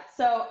 yeah.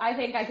 So I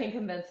think I can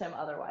convince him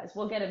otherwise.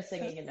 We'll get him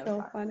singing in no time.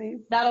 So funny.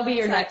 That'll be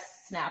your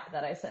next snap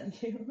that I send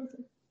you.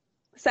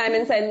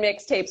 Simon said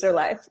mixtapes are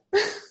life.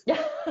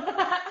 Yeah.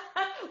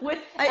 With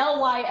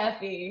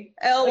L-Y-F-E.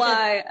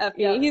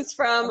 L-Y-F-E. Yeah, he's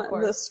from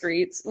the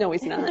streets. No,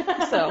 he's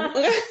not. So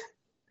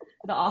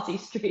the Aussie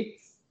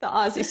streets. The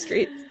Aussie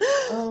streets.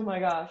 Oh my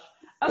gosh.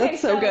 Okay,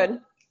 that's so good.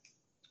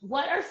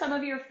 What are some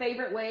of your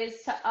favorite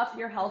ways to up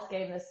your health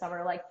game this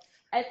summer? Like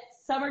at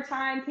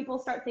summertime, people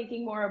start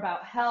thinking more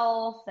about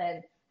health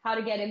and how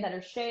to get in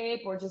better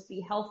shape or just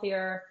be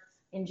healthier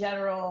in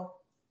general.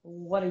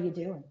 What are you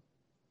doing?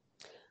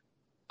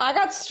 I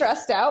got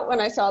stressed out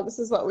when I saw this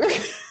is what we were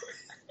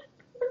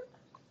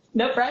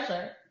No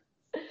pressure.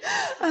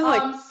 I'm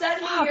like,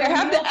 fuck, I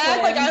have to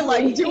act like I'm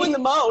like doing the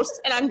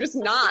most, and I'm just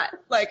not.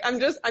 Like, I'm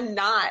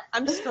not.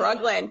 I'm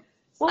struggling.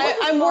 Well,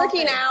 I'm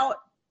working out.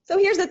 So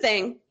here's the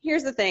thing.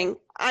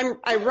 I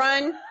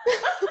run.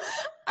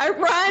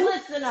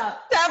 Listen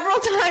up. Several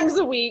times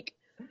a week.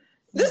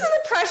 This is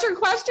a pressure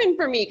question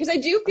for me because I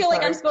do feel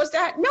like I'm supposed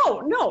to.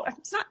 No,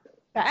 it's not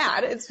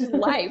bad. It's just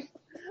life.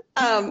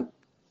 I'm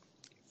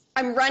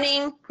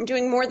running. I'm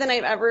doing more than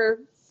I've ever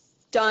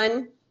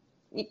done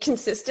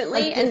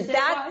consistently, like and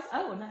that.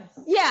 Oh,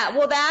 nice. Yeah,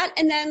 well, that,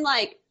 and then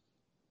like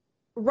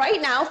right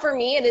now for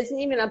me, it isn't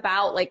even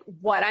about like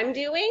what I'm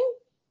doing.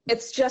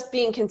 It's just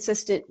being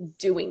consistent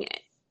doing it.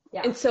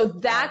 Yeah. And so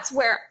that's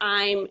where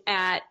I'm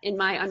at in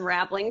my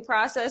unraveling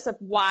process of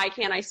why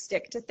can't I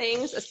stick to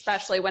things,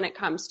 especially when it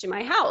comes to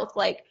my health.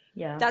 Like,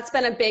 that's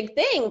been a big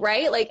thing,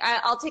 right? Like,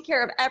 I'll take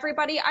care of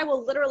everybody. I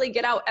will literally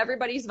get out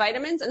everybody's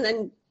vitamins and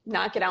then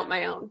not get out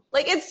my own.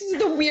 Like, it's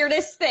the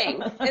weirdest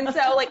thing. And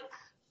so, like,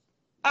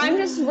 I'm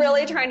just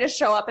really trying to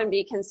show up and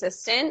be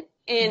consistent.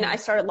 And I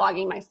started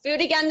logging my food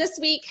again this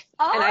week.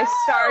 And I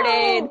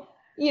started,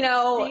 you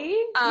know. See?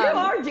 You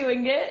are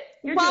doing it.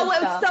 Well,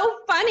 what was so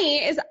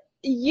funny is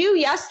you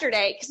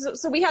yesterday,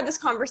 so we had this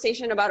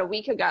conversation about a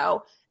week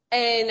ago,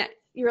 and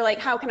you were like,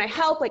 how can I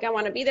help? Like, I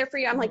want to be there for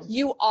you. I'm like,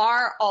 you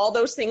are all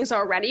those things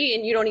already,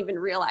 and you don't even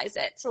realize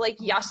it. So like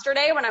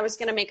yesterday when I was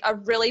going to make a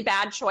really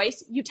bad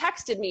choice, you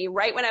texted me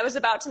right when I was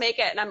about to make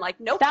it. And I'm like,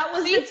 nope. That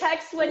was the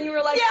text when you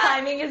were like,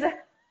 timing is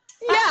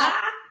yeah.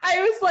 I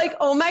was like,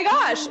 oh my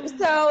gosh.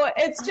 So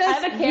it's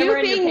just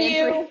you being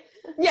you.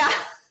 Yeah.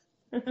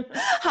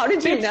 How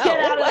did you know? Get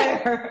out of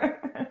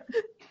there.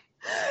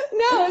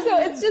 No, so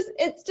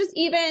it's just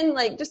even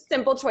like just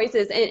simple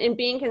choices and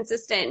being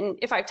consistent. And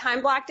if I've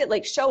time blocked it,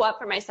 like show up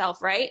for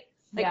myself, right?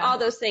 Like all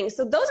those things.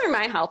 So those are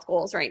my health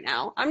goals right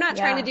now. I'm not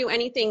trying to do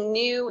anything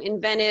new,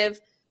 inventive.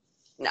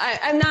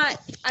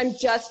 I'm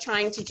just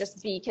trying to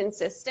just be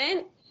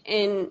consistent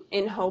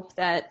in hope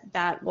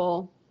that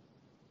will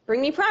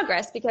bring me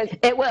progress, because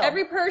it will.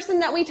 Every person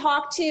that we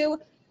talk to,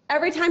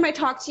 every time I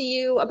talk to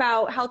you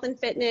about health and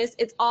fitness,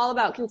 it's all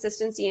about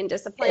consistency and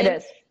discipline. It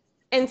is.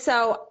 And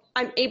so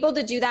I'm able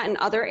to do that in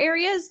other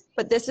areas,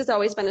 but this has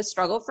always been a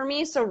struggle for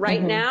me. So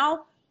right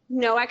now,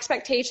 no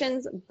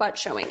expectations, but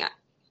showing up.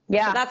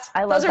 Yeah,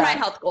 So those are my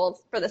health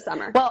goals for the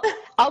summer. Well,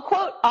 I'll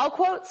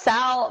quote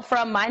Sal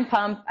from Mind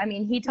Pump. I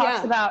mean, he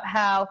talks about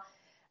how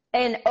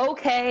an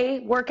okay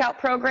workout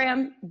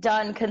program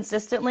done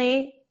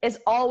consistently is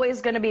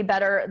always going to be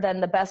better than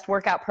the best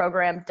workout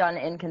program done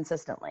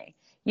inconsistently.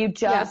 You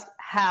just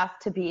have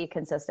to be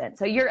consistent.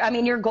 So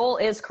your goal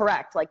is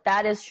correct. Like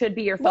should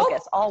be your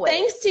focus always.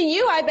 Thanks to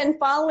you, I've been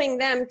following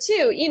them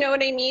too. You know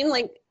what I mean?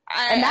 Like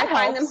I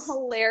find them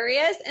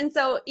hilarious. And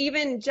so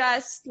even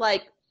just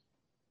like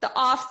the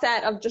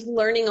offset of just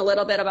learning a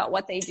little bit about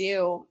what they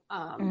do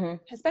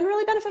has been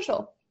really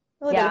beneficial.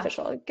 Really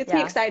beneficial. It gets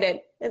me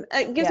excited.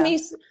 It gives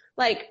me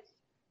like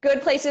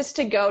good places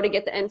to go to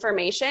get the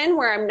information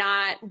where I'm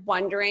not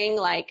wondering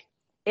like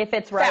if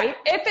it's right.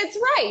 If it's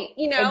right,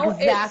 you know.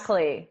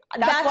 Exactly.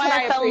 That's why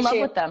I fell in love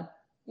with them.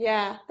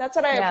 Yeah, that's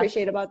what I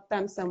appreciate about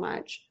them so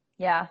much.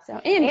 Yeah. So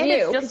and you,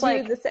 it's just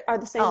like you are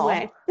the same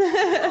way.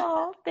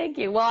 Oh, thank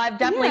you. Well, I've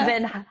definitely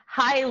been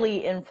highly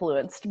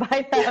influenced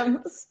by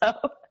them. So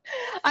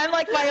I'm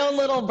like my own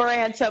little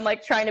branch. I'm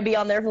like trying to be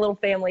on their little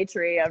family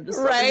tree. I'm just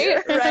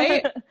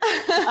right.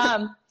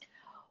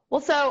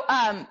 Well, so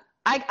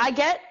I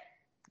get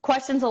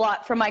questions a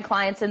lot from my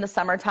clients in the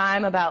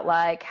summertime about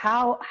like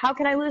how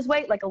can I lose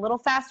weight like a little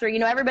faster? You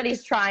know,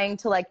 everybody's trying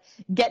to like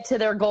get to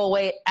their goal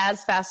weight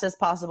as fast as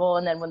possible,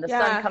 and then when the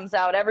sun comes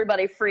out,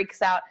 everybody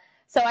freaks out.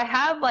 So I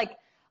have like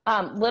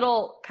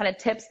little kind of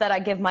tips that I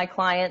give my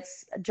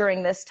clients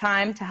during this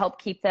time to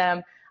help keep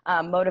them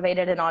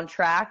motivated and on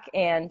track,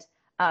 and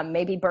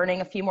maybe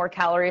burning a few more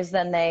calories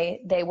than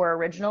they were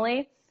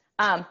originally.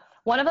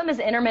 One of them is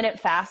intermittent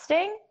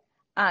fasting,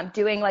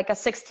 doing like a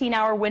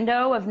 16-hour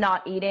window of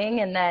not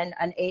eating and then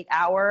an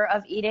 8-hour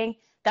of eating.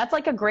 That's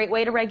like a great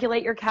way to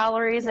regulate your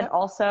calories. And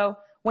also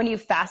when you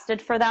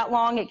fasted for that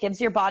long, it gives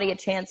your body a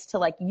chance to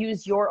like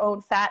use your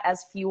own fat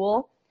as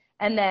fuel.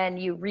 And then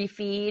you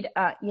refeed,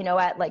 you know,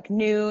 at like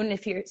noon,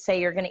 if you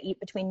say you're going to eat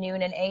between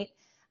noon and 8,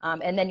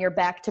 and then you're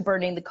back to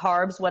burning the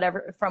carbs,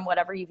 from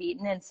whatever you've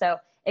eaten. And so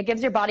it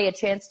gives your body a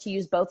chance to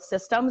use both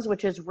systems,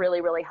 which is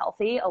really, really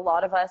healthy. A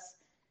lot of us,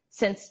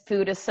 since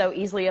food is so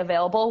easily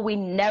available, we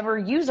never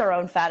use our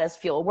own fat as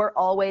fuel. We're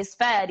always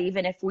fed,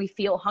 even if we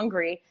feel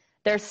hungry,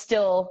 there's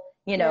still,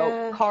 you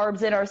know,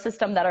 carbs in our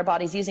system that our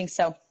body's using.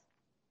 So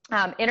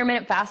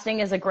intermittent fasting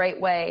is a great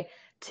way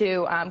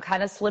to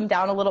kind of slim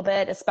down a little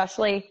bit,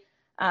 especially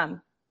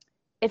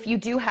if you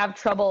do have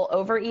trouble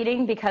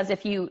overeating, because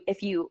if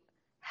you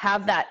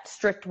have that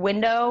strict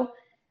window,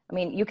 I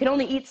mean, you can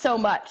only eat so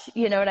much,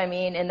 you know what I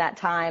mean, in that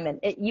time, and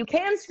you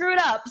can screw it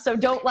up. So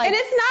don't like, and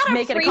it's not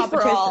make a it a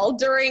competition free-for-all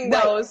during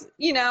those,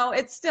 you know,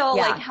 it's still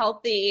like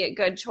healthy,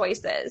 good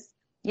choices.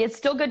 It's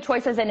still good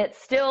choices. And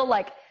it's still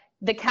like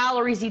the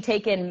calories you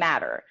take in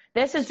matter.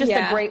 This is just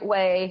a great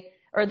way,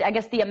 or I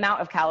guess the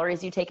amount of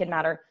calories you take in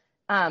matter.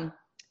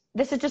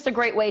 This is just a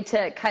great way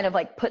to kind of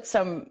like put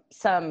some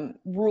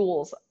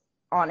rules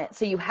on it.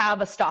 So you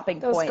have a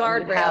stopping point.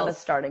 And you have a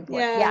starting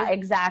point. Yeah,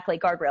 exactly.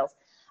 Guardrails.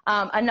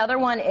 Another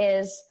one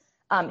is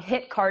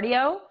HIIT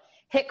cardio.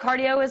 HIIT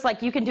cardio is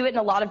like, you can do it in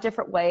a lot of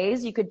different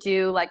ways. You could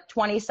do like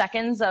 20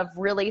 seconds of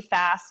really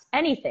fast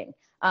anything.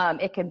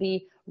 It can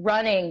be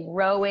running,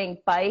 rowing,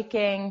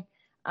 biking,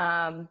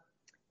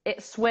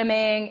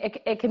 swimming.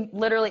 It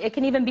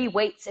can even be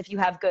weights if you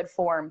have good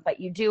form, but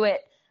you do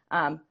it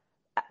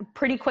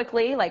pretty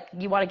quickly. Like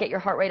you want to get your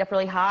heart rate up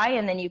really high,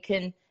 and then you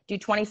can do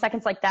 20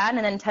 seconds like that,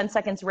 and then 10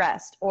 seconds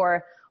rest.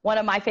 Or one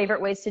of my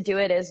favorite ways to do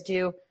it is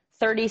do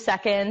 30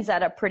 seconds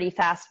at a pretty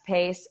fast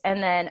pace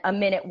and then a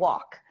minute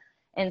walk.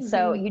 And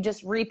so you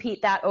just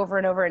repeat that over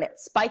and over, and it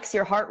spikes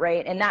your heart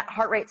rate, and that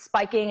heart rate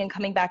spiking and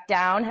coming back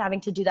down,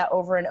 having to do that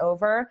over and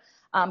over,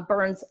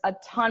 burns a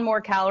ton more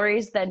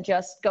calories than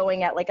just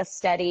going at like a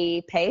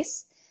steady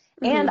pace.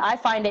 And I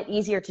find it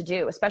easier to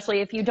do, especially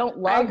if you don't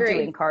love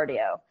doing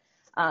cardio.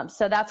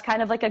 So that's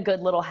kind of like a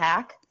good little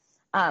hack.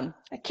 I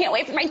can't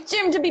wait for my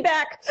gym to be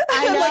back.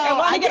 I know. Like, I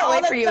want to get all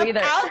this stuff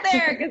either. out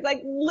there, because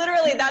like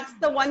literally that's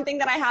the one thing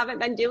that I haven't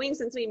been doing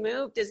since we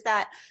moved, is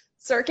that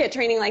circuit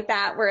training like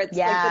that, where it's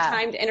like the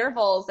timed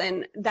intervals,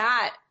 and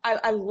that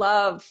I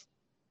love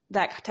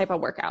that type of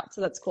workout.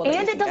 So that's cool.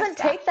 And it doesn't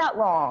take that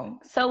long.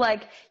 So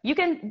like you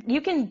can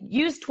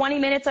use 20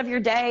 minutes of your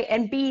day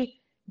and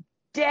be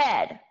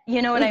dead.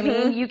 You know what I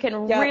mean? You can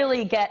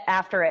really get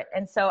after it.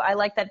 And so I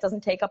like that it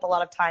doesn't take up a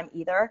lot of time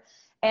either.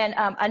 And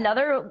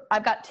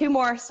I've got two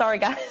more. Sorry,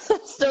 guys. I'm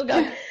still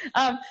going.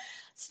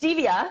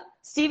 Stevia.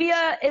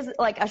 Stevia is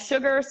like a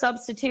sugar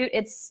substitute.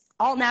 It's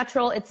all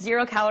natural. It's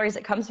 0 calories.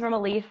 It comes from a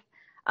leaf.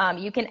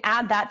 You can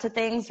add that to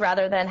things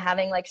rather than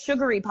having like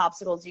sugary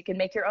popsicles. You can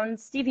make your own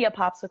stevia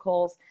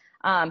popsicles.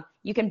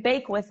 You can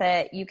bake with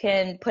it. You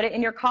can put it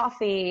in your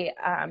coffee.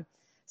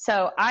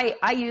 So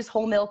I use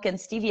whole milk and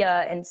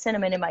stevia and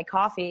cinnamon in my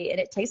coffee, and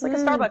it tastes like a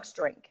Starbucks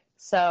drink.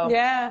 So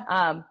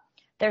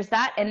there's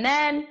that. And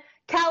then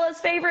Calla's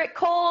favorite,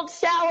 cold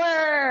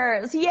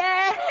showers.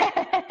 Yay!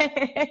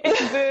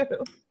 Boo.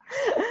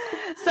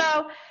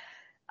 So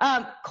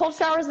cold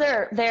showers,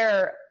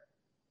 they're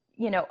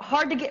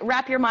hard to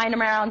wrap your mind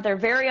around. They're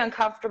very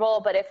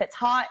uncomfortable, but if it's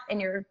hot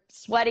and you're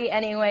sweaty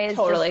anyways,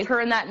 just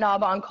turn that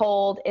knob on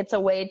cold. It's a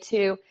way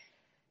to,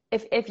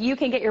 if you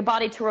can get your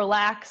body to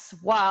relax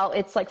while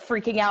it's like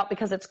freaking out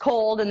because it's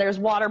cold and there's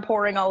water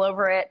pouring all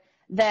over it,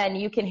 then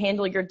you can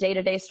handle your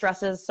day-to-day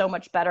stresses so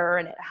much better,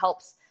 and it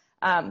helps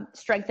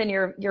strengthen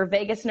your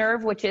vagus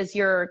nerve, which is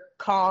your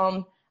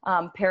calm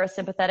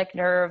parasympathetic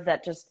nerve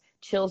that just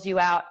chills you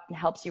out and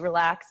helps you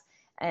relax.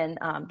 And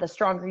the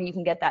stronger you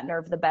can get that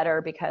nerve, the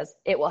better, because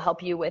it will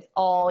help you with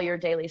all your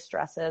daily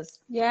stresses.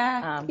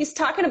 Yeah. He's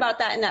talking about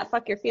that in that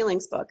Fuck Your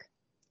Feelings book.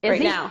 Is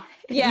right he? now.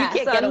 Yeah. You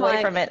can't so get I'm away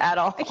like, from it at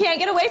all. I can't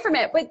get away from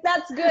it, but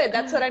that's good.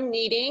 That's what I'm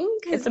needing.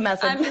 It's a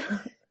message.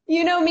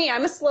 You know me,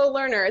 I'm a slow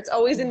learner. It's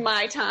always in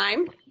my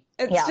time.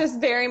 It's just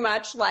very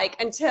much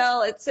like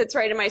until it sits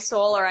right in my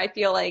soul, or I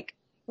feel like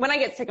when I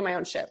get sick of my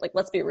own shit, like,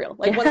 let's be real.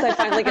 Like once I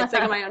finally get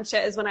sick of my own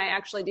shit is when I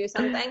actually do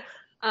something.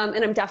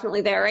 And I'm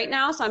definitely there right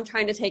now. So I'm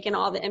trying to take in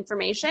all the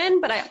information,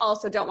 but I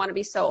also don't want to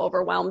be so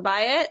overwhelmed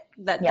by it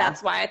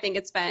that's why I think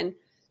it's been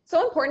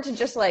so important to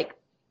just like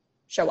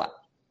show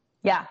up.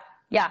 Yeah.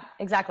 Yeah,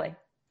 exactly.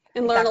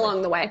 And learn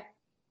along the way.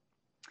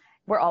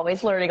 We're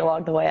always learning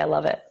along the way. I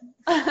love it.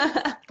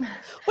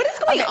 What is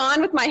going on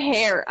with my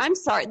hair? I'm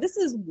sorry. This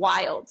is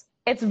wild.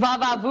 It's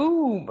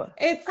va-va-voom.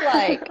 It's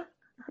like,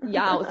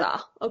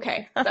 yowza.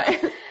 Okay. Sorry.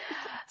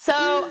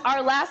 So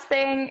our last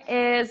thing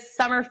is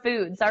summer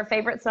foods, our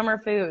favorite summer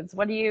foods.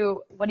 What are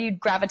you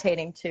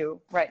gravitating to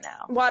right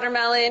now?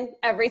 Watermelon,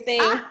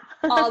 everything,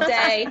 all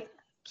day.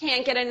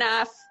 Can't get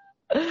enough.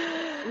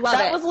 Love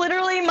That it. was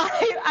literally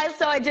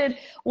so I did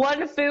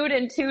 1 food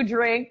and 2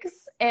 drinks,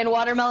 and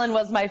watermelon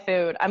was my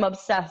food. I'm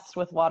obsessed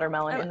with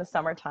watermelon in the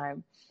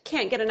summertime.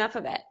 Can't get enough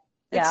of it.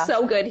 It's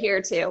so good here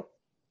too.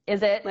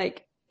 Is it?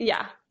 Like,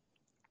 yeah.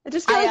 I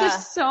just feel like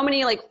there's so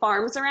many like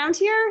farms around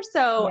here.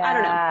 So I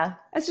don't know.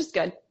 It's just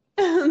good.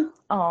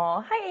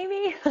 Oh, hi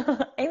Amy.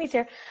 Amy's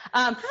here.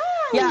 Hi.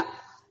 Yeah.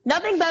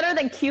 Nothing better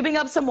than cubing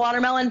up some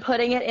watermelon,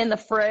 putting it in the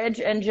fridge,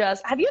 and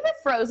have you ever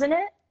frozen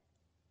it?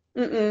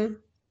 Mm-mm.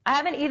 I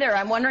haven't either.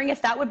 I'm wondering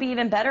if that would be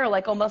even better,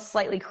 like almost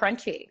slightly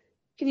crunchy. You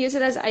could use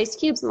it as ice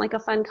cubes in like a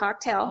fun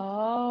cocktail.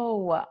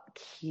 Oh,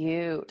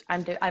 cute.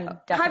 I'm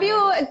definitely. Have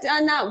you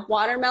done that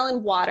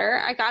watermelon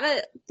water? I got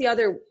it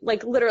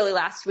literally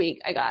last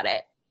week. I got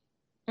it.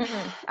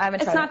 Mm-mm. I haven't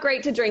tried It's not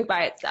great to drink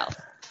by itself.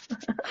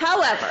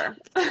 However,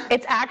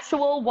 it's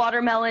actual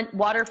watermelon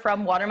water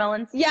from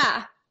watermelons.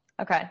 Yeah.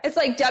 Okay. It's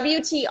like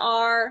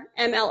WTR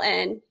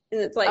MLN. And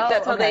it's like,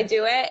 that's how they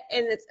do it.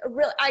 And it's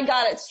really, I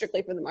got it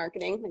strictly for the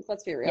marketing. Like,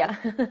 let's be real. Yeah.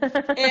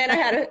 And I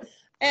had it,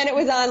 and it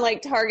was on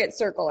like Target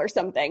Circle or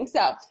something.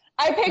 So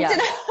I picked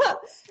it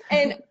up,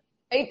 and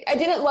I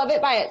didn't love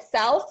it by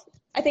itself.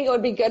 I think it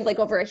would be good like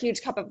over a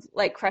huge cup of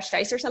like crushed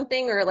ice or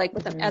something, or like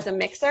with as a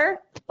mixer.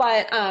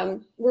 But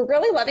we're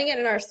really loving it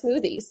in our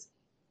smoothies.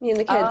 Me and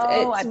the kids.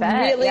 It's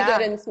really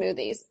good in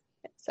smoothies.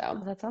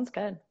 So that sounds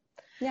good.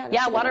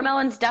 Yeah,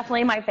 watermelon's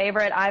definitely my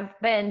favorite. I've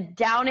been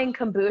downing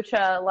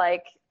kombucha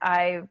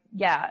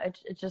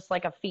it's just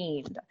like a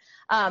fiend.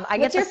 I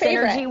get the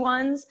Synergy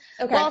ones.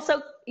 Okay. Well,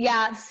 so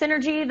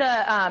Synergy,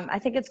 I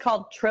think it's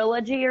called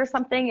Trilogy or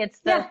something. It's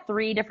the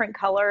 3 different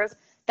colors.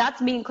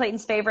 That's me and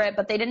Clayton's favorite,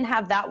 but they didn't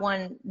have that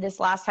one this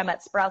last time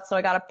at Sprouts, so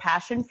I got a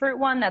passion fruit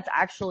one that's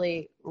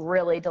actually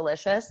really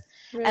delicious.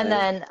 Really? And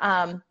then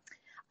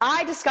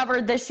I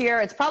discovered this year,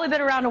 it's probably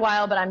been around a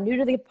while, but I'm new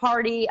to the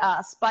party,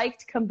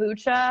 spiked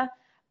kombucha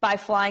by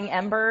Flying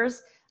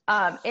Embers.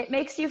 It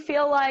makes you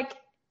feel like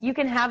you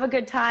can have a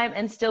good time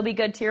and still be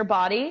good to your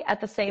body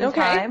at the same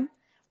time,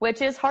 which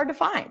is hard to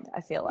find,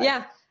 I feel like.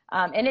 Yeah.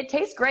 And it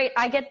tastes great.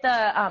 I get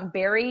the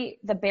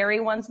berry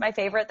one's my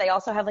favorite. They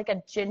also have like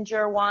a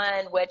ginger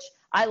one, which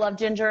I love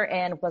ginger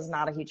and was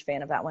not a huge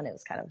fan of that one. It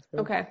was kind of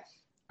okay.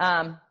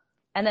 And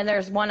then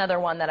there's one other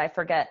one that I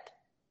forget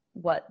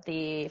what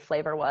the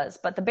flavor was,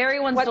 but the berry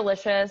one's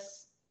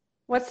delicious.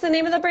 What's the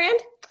name of the brand?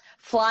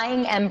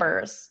 Flying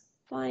Embers.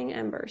 Flying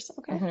Embers.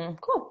 Okay. Mm-hmm.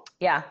 Cool.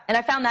 Yeah. And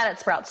I found that at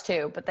Sprouts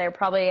too, but they're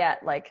probably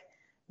at like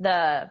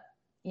the,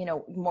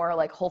 more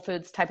like Whole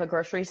Foods type of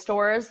grocery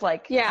stores,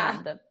 like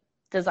the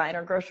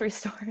designer grocery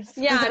stores.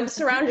 Yeah. I'm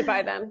surrounded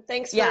by them.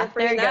 Thanks for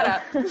bringing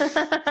that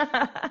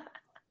up.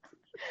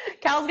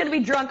 Cal's going to be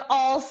drunk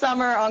all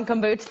summer on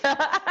kombucha.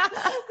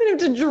 I'm going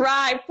to have to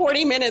drive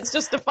 40 minutes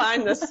just to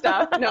find this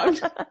stuff. No.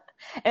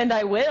 And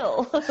I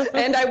will.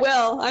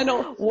 I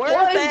don't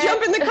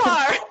jump in the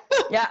car.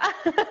 Yeah.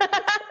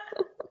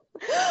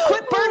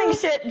 Quit burning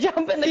shit.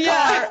 Jump in the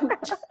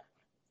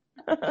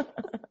car.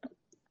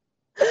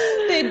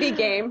 They'd be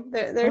game.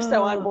 They're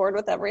so on board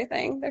with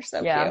everything. They're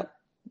so cute.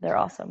 They're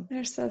awesome.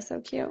 They're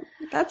so cute.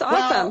 That's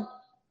awesome.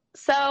 Well,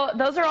 so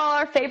those are all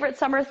our favorite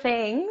summer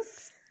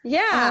things.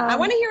 Yeah. I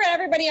want to hear what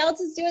everybody else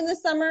is doing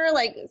this summer.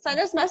 Like, send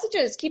us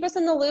messages. Keep us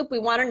in the loop. We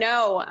want to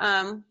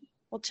know.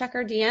 We'll check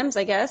our DMs,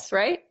 I guess,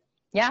 right?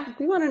 Yeah.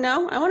 We want to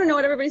know. I want to know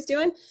what everybody's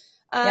doing.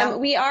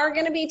 We are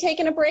going to be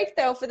taking a break,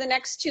 though, for the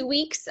next 2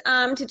 weeks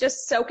to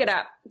just soak it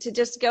up, to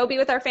just go be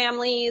with our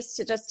families,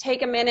 to just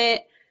take a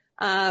minute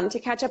to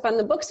catch up on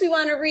the books we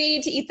want to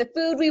read, to eat the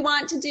food we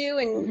want to do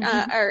and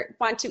or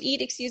want to eat,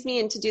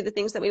 and to do the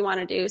things that we want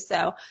to do.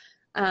 So,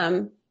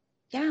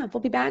 we'll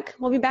be back.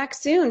 We'll be back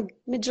soon,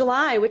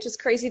 mid-July, which is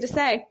crazy to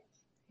say.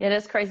 It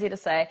is crazy to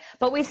say.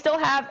 But we still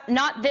have,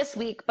 not this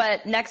week,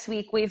 but next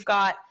week, we've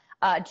got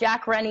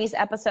Jack Rennie's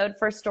episode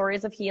for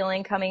Stories of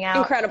Healing coming out.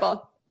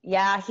 Incredible.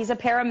 Yeah, he's a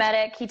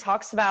paramedic. He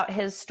talks about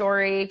his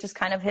story, just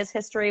kind of his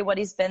history, what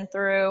he's been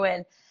through,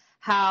 and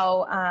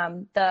how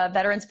the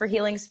Veterans for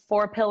Healing's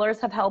 4 pillars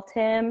have helped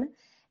him,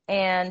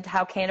 and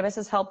how cannabis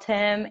has helped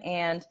him.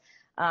 And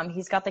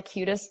he's got the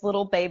cutest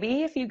little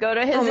baby. If you go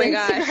to his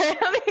Instagram,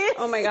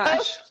 oh my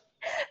gosh.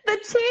 The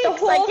cheeks, the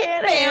whole I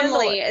can't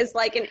family is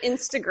like an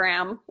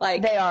Instagram.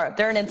 Like they are.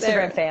 They're an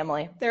Instagram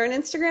family. They're an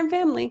Instagram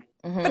family.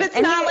 Mm-hmm. But it's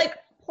not like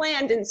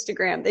planned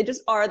Instagram. They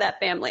just are that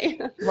family.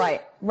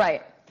 Right.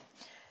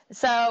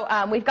 So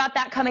we've got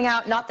that coming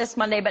out, not this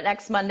Monday, but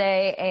next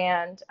Monday.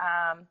 And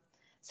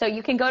so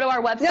you can go to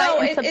our website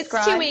and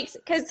subscribe. It's 2 weeks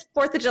because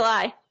 4th of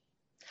July.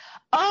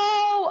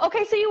 Oh,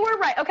 okay. So you were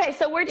right. Okay.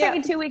 So we're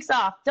taking 2 weeks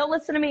off. Don't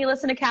listen to me.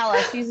 Listen to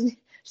Calla.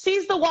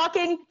 She's the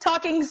walking,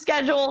 talking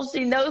schedule.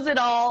 She knows it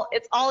all.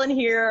 It's all in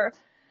here.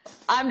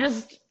 I'm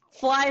just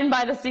flying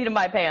by the seat of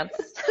my pants.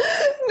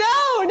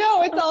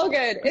 No, it's all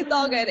good. It's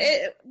all good.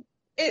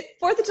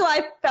 4th of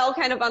July fell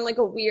kind of on like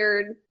a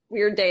weird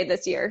day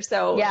this year.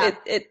 So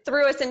it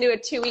threw us into a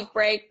 2-week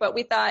break, but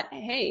we thought,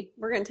 hey,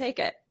 we're going to take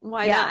it.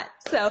 Why not?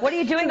 So what are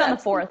you doing on the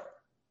 4th?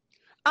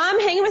 I'm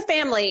hanging with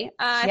family.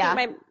 I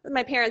think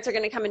my parents are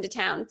going to come into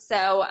town.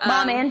 So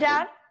mom and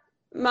dad?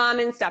 Mom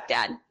and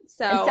stepdad.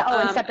 So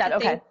and stepdad.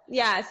 Okay.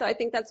 So I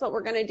think that's what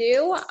we're going to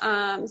do.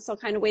 Still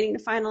kind of waiting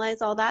to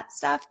finalize all that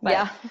stuff. But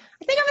I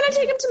think I'm going to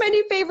take them to my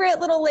new favorite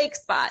little lake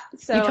spot.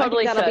 So you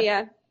totally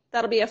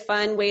that'll be a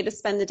fun way to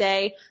spend the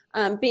day.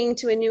 Being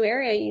to a new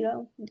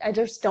area, I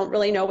just don't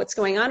really know what's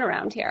going on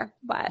around here.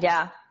 But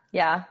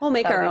we'll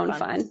make our own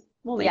fun.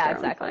 We'll make our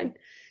own fun.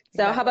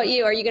 So how about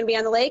you? Are you going to be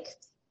on the lake?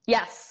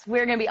 Yes,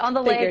 we're going to be on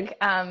the lake.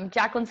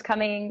 Jacqueline's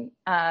coming.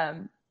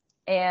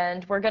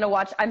 And we're going to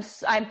watch.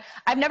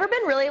 I've never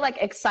been really like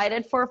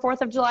excited for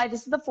 4th of July.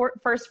 This is the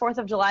first 4th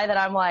of July that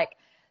I'm like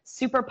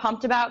super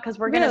pumped about because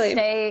we're going to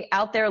stay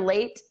out there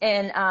late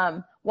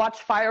and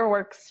watch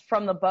fireworks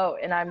from the boat.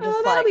 And I'm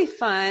just that'll be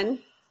fun.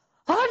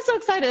 Oh, I'm so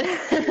excited.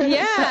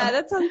 Yeah,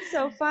 that sounds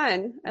so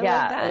fun. I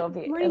love that. It'll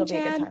be a good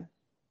time.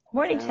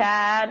 Morning,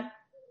 Chad.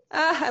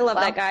 I love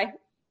that guy.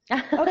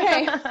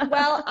 Okay.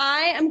 Well,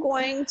 I am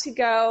going to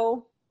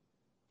go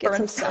get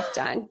some stuff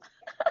done.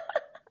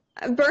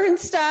 Burn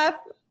stuff,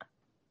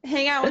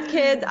 hang out with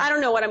kids. I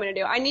don't know what I'm going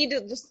to do. I need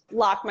to just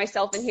lock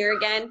myself in here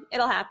again.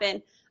 It'll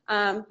happen.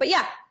 But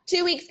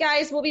 2 weeks,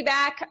 guys. We'll be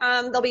back.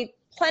 There'll be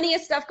plenty of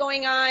stuff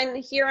going on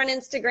here on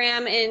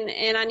Instagram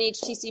and on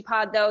HTC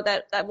Pod, though,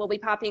 that will be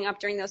popping up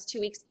during those 2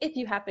 weeks if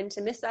you happen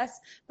to miss us.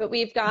 But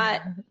we've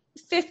got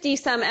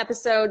 50-some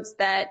episodes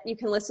that you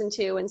can listen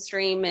to and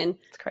stream. And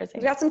it's crazy.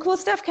 We've got some cool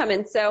stuff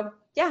coming. So,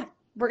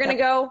 we're going to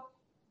go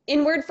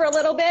inward for a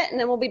little bit, and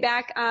then we'll be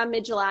back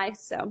mid-July.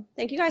 So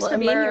thank you guys for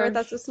being here with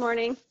us this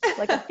morning.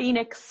 Like a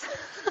phoenix.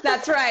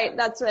 That's right.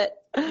 That's it.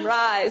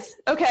 Rise.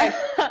 Okay.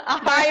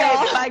 Bye,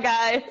 y'all. Bye,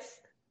 guys.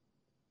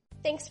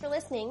 Thanks for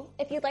listening.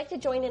 If you'd like to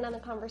join in on the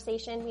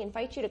conversation, we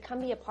invite you to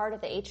come be a part of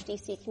the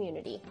HTC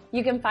community.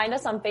 You can find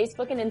us on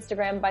Facebook and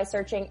Instagram by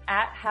searching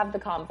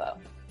 @HaveTheConvo.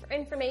 For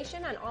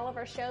information on all of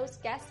our shows,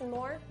 guests, and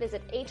more,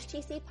 visit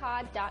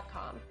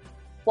htcpod.com.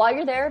 While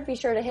you're there, be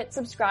sure to hit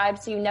subscribe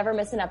so you never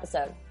miss an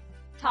episode.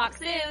 Talk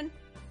soon.